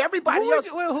ratings, but everybody else.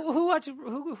 Who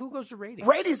goes to ratings?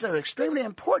 Ratings are extremely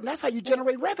important. That's how you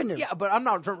generate revenue. Yeah, but I'm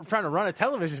not trying to run a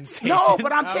television station. No,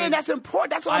 but I'm saying that's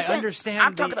important. That's what I'm saying. I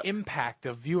understand the impact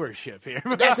of viewership here.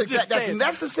 That's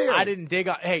necessary. I didn't dig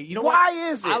on. Hey, you know what? Why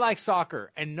is it? I like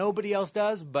soccer, and nobody else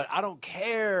does, but I don't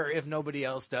care if nobody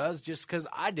else does, just because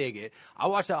I dig it. I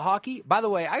watch that hockey. By the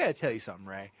way, I got to tell you something,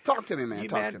 Ray. Talk to me, man.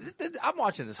 Talk to me. I'm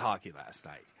watching this hockey last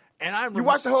night. And you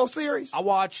watched the whole series? I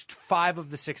watched 5 of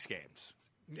the 6 games.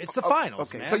 It's the finals.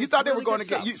 Okay, man. so you thought they were going to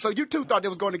get. So you two thought they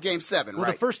was going to Game 7, right?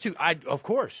 Well, the first 2, of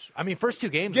course. I mean, first 2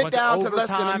 games get went down to less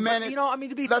than a minute. But, you know, I mean,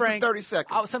 to be less frank, than 30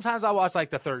 seconds. Sometimes I watch like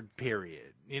the third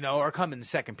period, you know, or come in the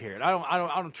second period. I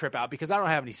don't trip out because I don't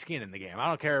have any skin in the game. I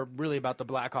don't care really about the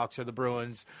Blackhawks or the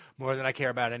Bruins more than I care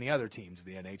about any other teams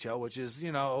in the NHL, which is,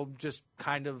 you know, just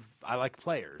kind of I like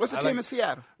players. What's the team in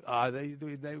Seattle?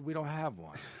 We don't have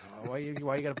one. Why you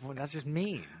got to point? That's just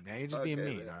mean, man. You're just being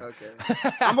mean. Right?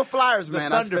 Okay. I'm a Flyers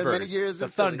man. I spent many years in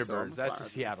the Philly, Thunderbirds. So that's the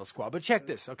Seattle squad. But check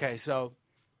this. Okay, so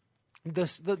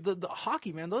the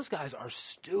hockey, man, those guys are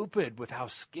stupid with how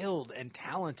skilled and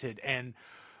talented and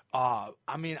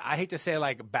I mean, I hate to say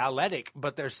like balletic,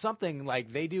 but there's something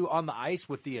like they do on the ice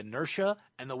with the inertia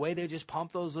and the way they just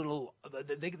pump those little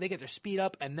they get their speed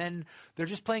up, and then they're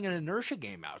just playing an inertia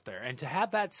game out there. And to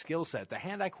have that skill set, the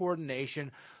hand-eye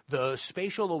coordination, the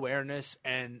spatial awareness,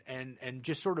 and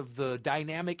just sort of the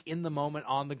dynamic in the moment,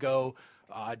 on the go,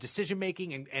 decision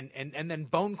making, and then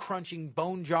bone crunching,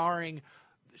 bone jarring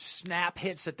snap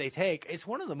hits that they take, it's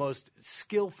one of the most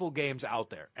skillful games out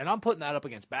there. And I'm putting that up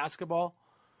against basketball.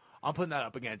 I'm putting that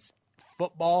up against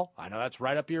football. I know that's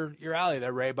right up your alley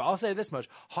there, Ray, but I'll say this much.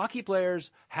 Hockey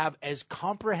players have as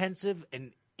comprehensive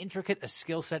and intricate a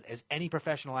skill set as any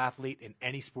professional athlete in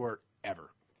any sport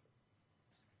ever.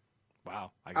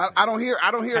 Wow. I don't hear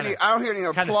any applause. Yeah, I don't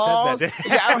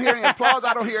hear any applause.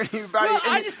 I don't hear anybody. Well,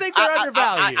 I just think they're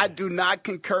undervalued. I do not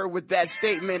concur with that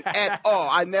statement at all.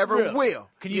 I never will.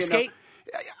 Can you skate?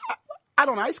 I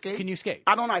don't ice skate. Can you skate?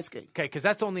 I don't ice skate. Okay, because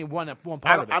that's only one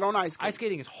part of it. I don't ice skate. Ice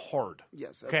skating is hard.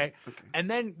 Yes. Okay? And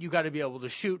then you got to be able to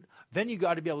shoot. Then you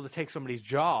got to be able to take somebody's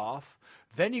jaw off.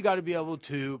 Then you got to be able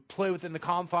to play within the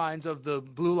confines of the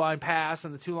blue line pass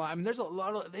and the 2 line. I mean, there's a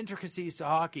lot of intricacies to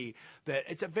hockey that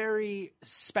it's a very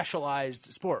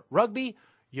specialized sport. Rugby,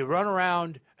 you run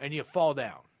around and you fall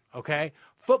down. Okay?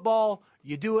 Football,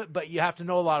 you do it, but you have to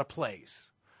know a lot of plays.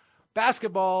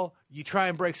 Basketball, you try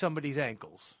and break somebody's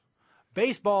ankles.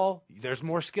 Baseball, there's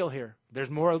more skill here. There's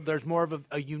more of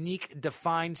a unique,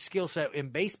 defined skill set in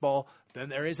baseball than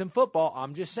there is in football.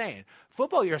 I'm just saying.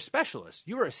 Football, you're a specialist.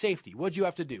 You were a safety. What'd you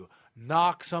have to do?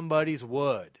 Knock somebody's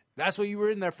wood. That's what you were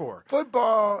in there for.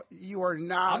 Football, you are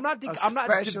not I'm not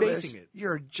debasing it.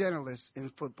 You're a generalist in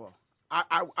football.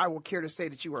 I will care to say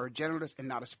that you are a generalist and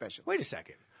not a specialist. Wait a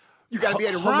second. You got to be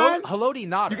able to run. Haloti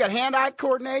Ngata. You got hand-eye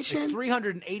coordination. It's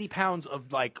 380 pounds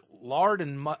of like lard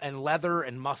and leather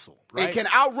and muscle, right? And can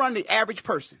outrun the average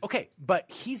person. Okay, but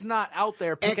he's not out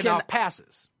there picking off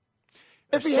passes.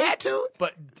 If he had to.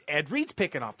 But Ed Reed's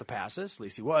picking off the passes. At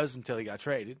least he was until he got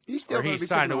traded. He's still he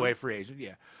signed away free agent.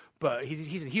 Yeah, but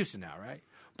he's in Houston now, right?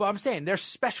 But I'm saying they're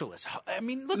specialists. I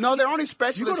mean, look. No, they're only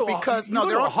specialists because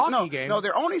they're a hockey game. No,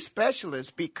 they're only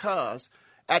specialists because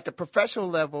at the professional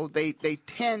level they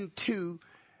tend to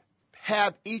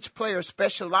have each player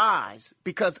specialize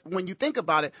because when you think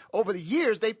about it, over the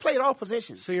years they played all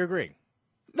positions. So you're agreeing?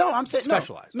 No, I'm saying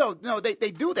specialized. No,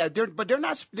 they do that. But they're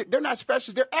not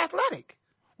specialists. They're athletic.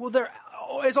 Well, they're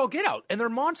as all get out, and they're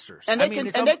monsters. And they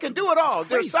can do it all.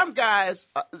 There's some guys,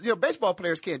 baseball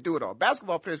players can't do it all.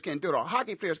 Basketball players can't do it all.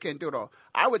 Hockey players can't do it all.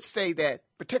 I would say that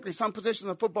particularly some positions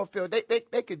on the football field,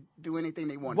 they could do anything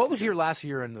they want. What was your last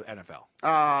year in the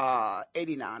NFL?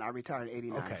 89. I retired in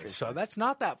 89. Okay, so that's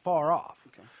not that far off.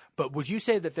 Okay. But would you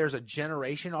say that there's a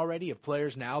generation already of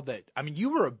players now that – I mean,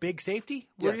 you were a big safety,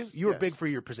 were you? You were big for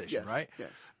your position, right? Yes.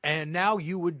 And now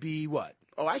you would be what?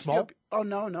 Small?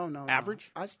 No.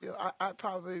 Average? I'd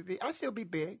still be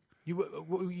big. You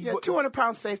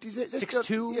 200-pound safeties.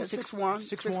 6'2"?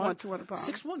 6'1", 200 pounds.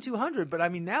 6'1", 200. But I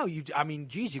mean, now you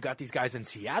got these guys in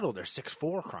Seattle. They're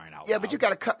 6'4", crying out loud. Yeah, but you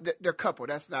got to they're coupled.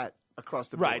 That's not across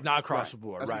the board. Right, not across the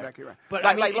board. That's right. exactly right. But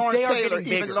like Lawrence Taylor,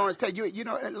 even Lawrence Taylor, you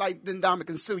know, like Ndamukong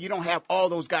and Suh, you don't have all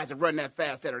those guys that run that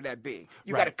fast that are that big.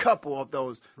 You got a couple of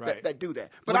those that do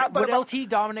that. But would LT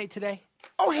dominate today?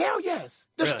 Oh, hell yes.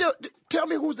 Really? Still, tell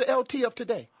me who's the LT of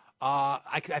today.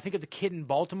 I think of the kid in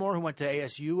Baltimore who went to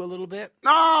ASU a little bit.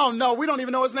 No, we don't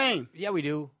even know his name. Yeah, we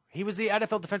do. He was the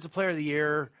NFL Defensive Player of the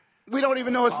Year. We don't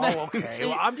even know his name. Okay. See,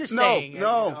 well, I'm just saying.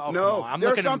 No. I'm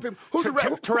There's some people. Who's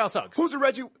Terrell Suggs? Who's the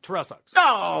Reggie? Terrell Suggs.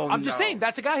 No, I'm just saying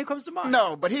that's a guy who comes to mind.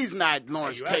 No, but he's not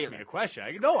Lawrence Taylor. You asked me a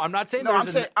question. No, I'm not saying.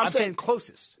 I'm saying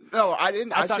closest. No, I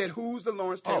didn't. I said who's the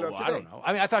Lawrence Taylor of today? I don't know.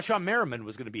 I mean, I thought Sean Merriman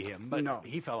was going to be him, but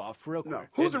he fell off real quick. No.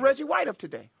 Who's the Reggie White of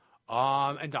today?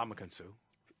 And Ndamukong Suh.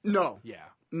 No. Yeah.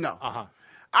 No.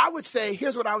 I would say,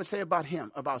 here's what I would say about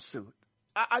him, about Suh.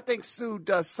 I think Suh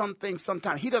does something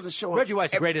sometimes. He doesn't show up. Reggie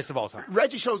White's the greatest of all time.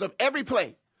 Reggie shows up every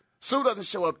play. Suh doesn't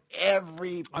show up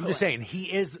every play. I'm just saying,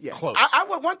 he is close.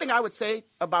 One thing I would say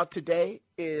about today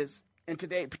is, and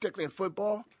today, particularly in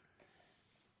football,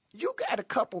 you got a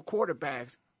couple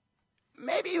quarterbacks,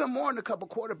 maybe even more than a couple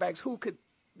quarterbacks who could,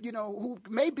 who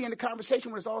may be in the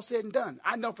conversation when it's all said and done.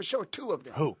 I know for sure two of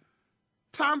them. Who?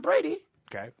 Tom Brady.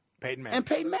 Okay. Peyton Manning. And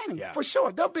Peyton Manning, for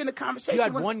sure. They'll be in the conversation. You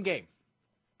had one game.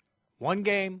 One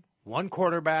game, one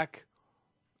quarterback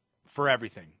for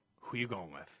everything. Who you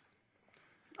going with?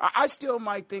 I still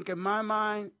might think in my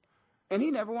mind, and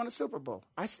he never won a Super Bowl.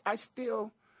 I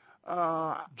still...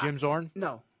 Jim Zorn?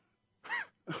 No.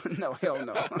 No, hell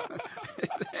no.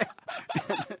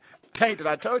 Tainted.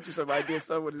 I told you somebody did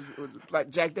something with like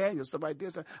Jack Daniels. Somebody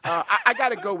did something. I got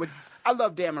to go with... I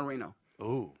love Dan Marino.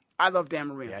 Ooh. I love Dan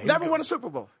Marino. Yeah, never won a Super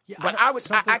Bowl. Yeah, but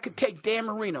I could take Dan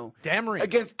Marino.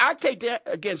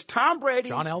 Against Tom Brady.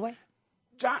 John Elway?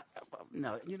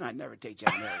 No, I never take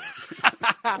John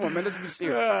Elway. Come on, man, let's be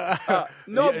serious. I'm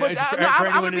going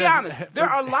to be honest. There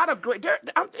are a lot of great.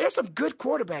 There's some good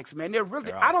quarterbacks, man.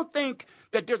 I don't think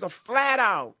that there's a flat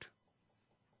out,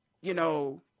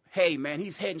 hey, man,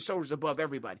 he's head and shoulders above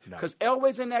everybody. Because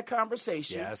Elway's in that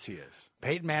conversation. Yes, he is.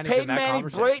 Peyton Manning's in that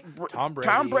conversation.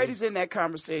 Tom Brady's in that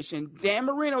conversation. Dan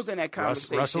Marino's in that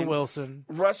conversation. Russell Wilson.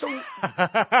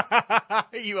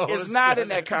 is not in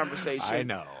that conversation. I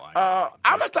know.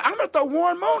 I'm gonna throw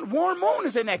Warren Moon. Warren Moon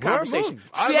is in that conversation.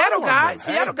 Seattle guy.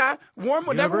 Warren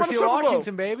Moon never won a Super Bowl.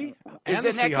 Washington, baby, is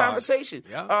in that conversation.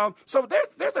 Yeah. So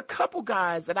there's a couple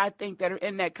guys that I think that are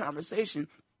in that conversation.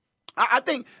 I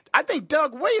think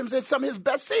Doug Williams had some of his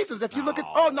best seasons. If you look at,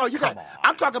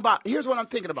 I'm talking about. Here's what I'm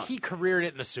thinking about. He careered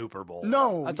it in the Super Bowl.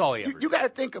 No, that's all he ever. You got to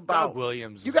think about Doug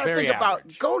Williams. You got to think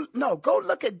average. about. Go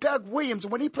look at Doug Williams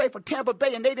when he played for Tampa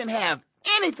Bay, and they didn't have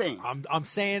anything. I'm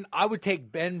saying I would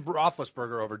take Ben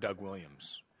Roethlisberger over Doug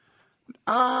Williams.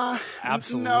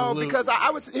 Absolutely. No, because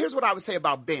here's what I would say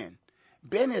about Ben.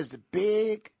 Ben is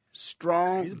big,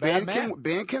 strong. He's a bad man.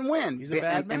 Ben can win. He's a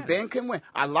bad man. And Ben can win.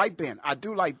 I like Ben. I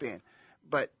do like Ben.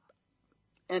 But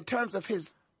in terms of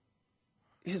his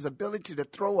ability to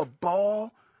throw a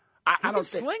ball, I don't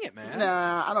think. Sling it, man.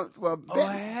 Nah, I don't. Well, Ben. Oh,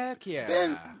 heck yeah.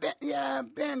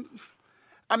 Ben.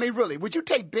 I mean, really, would you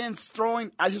take Ben's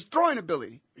throwing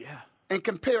ability? Yeah. And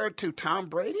compare it to Tom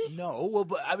Brady? No, well,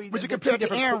 but I mean, would you compare it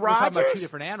to Aaron Rodgers? We're talking about two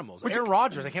different animals. Aaron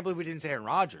Rodgers, I can't believe we didn't say Aaron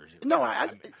Rodgers. No, I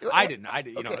didn't.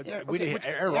 We didn't.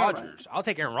 Aaron Rodgers. I'll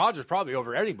take Aaron Rodgers probably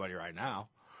over anybody right now.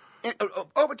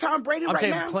 Over Tom Brady I'm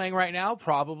saying now? Playing right now,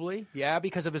 probably, yeah,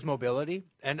 because of his mobility.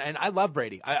 And I love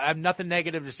Brady. I have nothing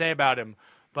negative to say about him.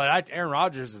 But Aaron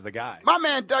Rodgers is the guy. My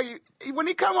man, Doug, when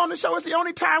he come on the show, it's the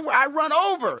only time where I run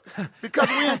over because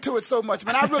we're into it so much.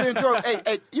 Man, I really enjoy it.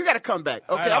 Hey, you got to come back.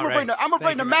 Okay, I'm gonna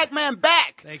bring the Mac Man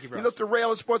back. Thank you, bro. You listen to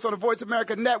Rail Sports on the Voice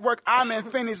America Network. I'm in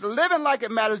Phoenix, living like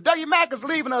it matters. W Mac is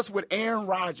leaving us with Aaron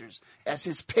Rodgers as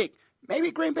his pick.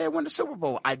 Maybe Green Bay win the Super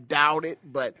Bowl. I doubt it,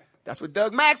 but that's what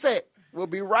Doug Mack said. We'll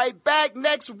be right back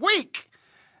next week.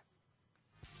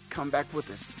 Come back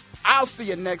with us. I'll see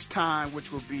you next time,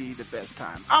 which will be the best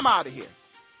time. I'm out of here.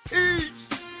 Peace.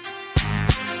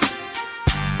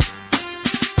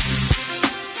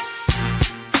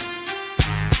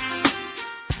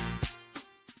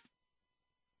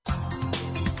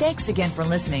 Thanks again for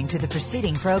listening to the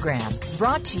preceding program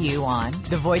brought to you on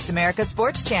the Voice America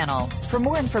Sports Channel. For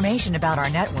more information about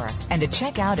our network and to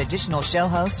check out additional show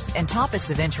hosts and topics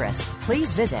of interest,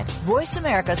 please visit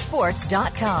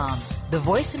voiceamericasports.com. The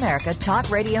Voice America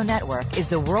Talk Radio Network is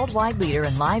the worldwide leader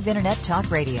in live Internet talk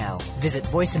radio. Visit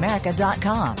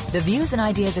voiceamerica.com. The views and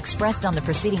ideas expressed on the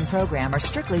preceding program are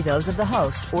strictly those of the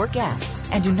host or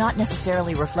guests and do not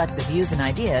necessarily reflect the views and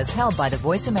ideas held by the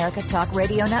Voice America Talk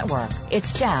Radio Network, its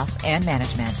staff, and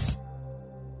management.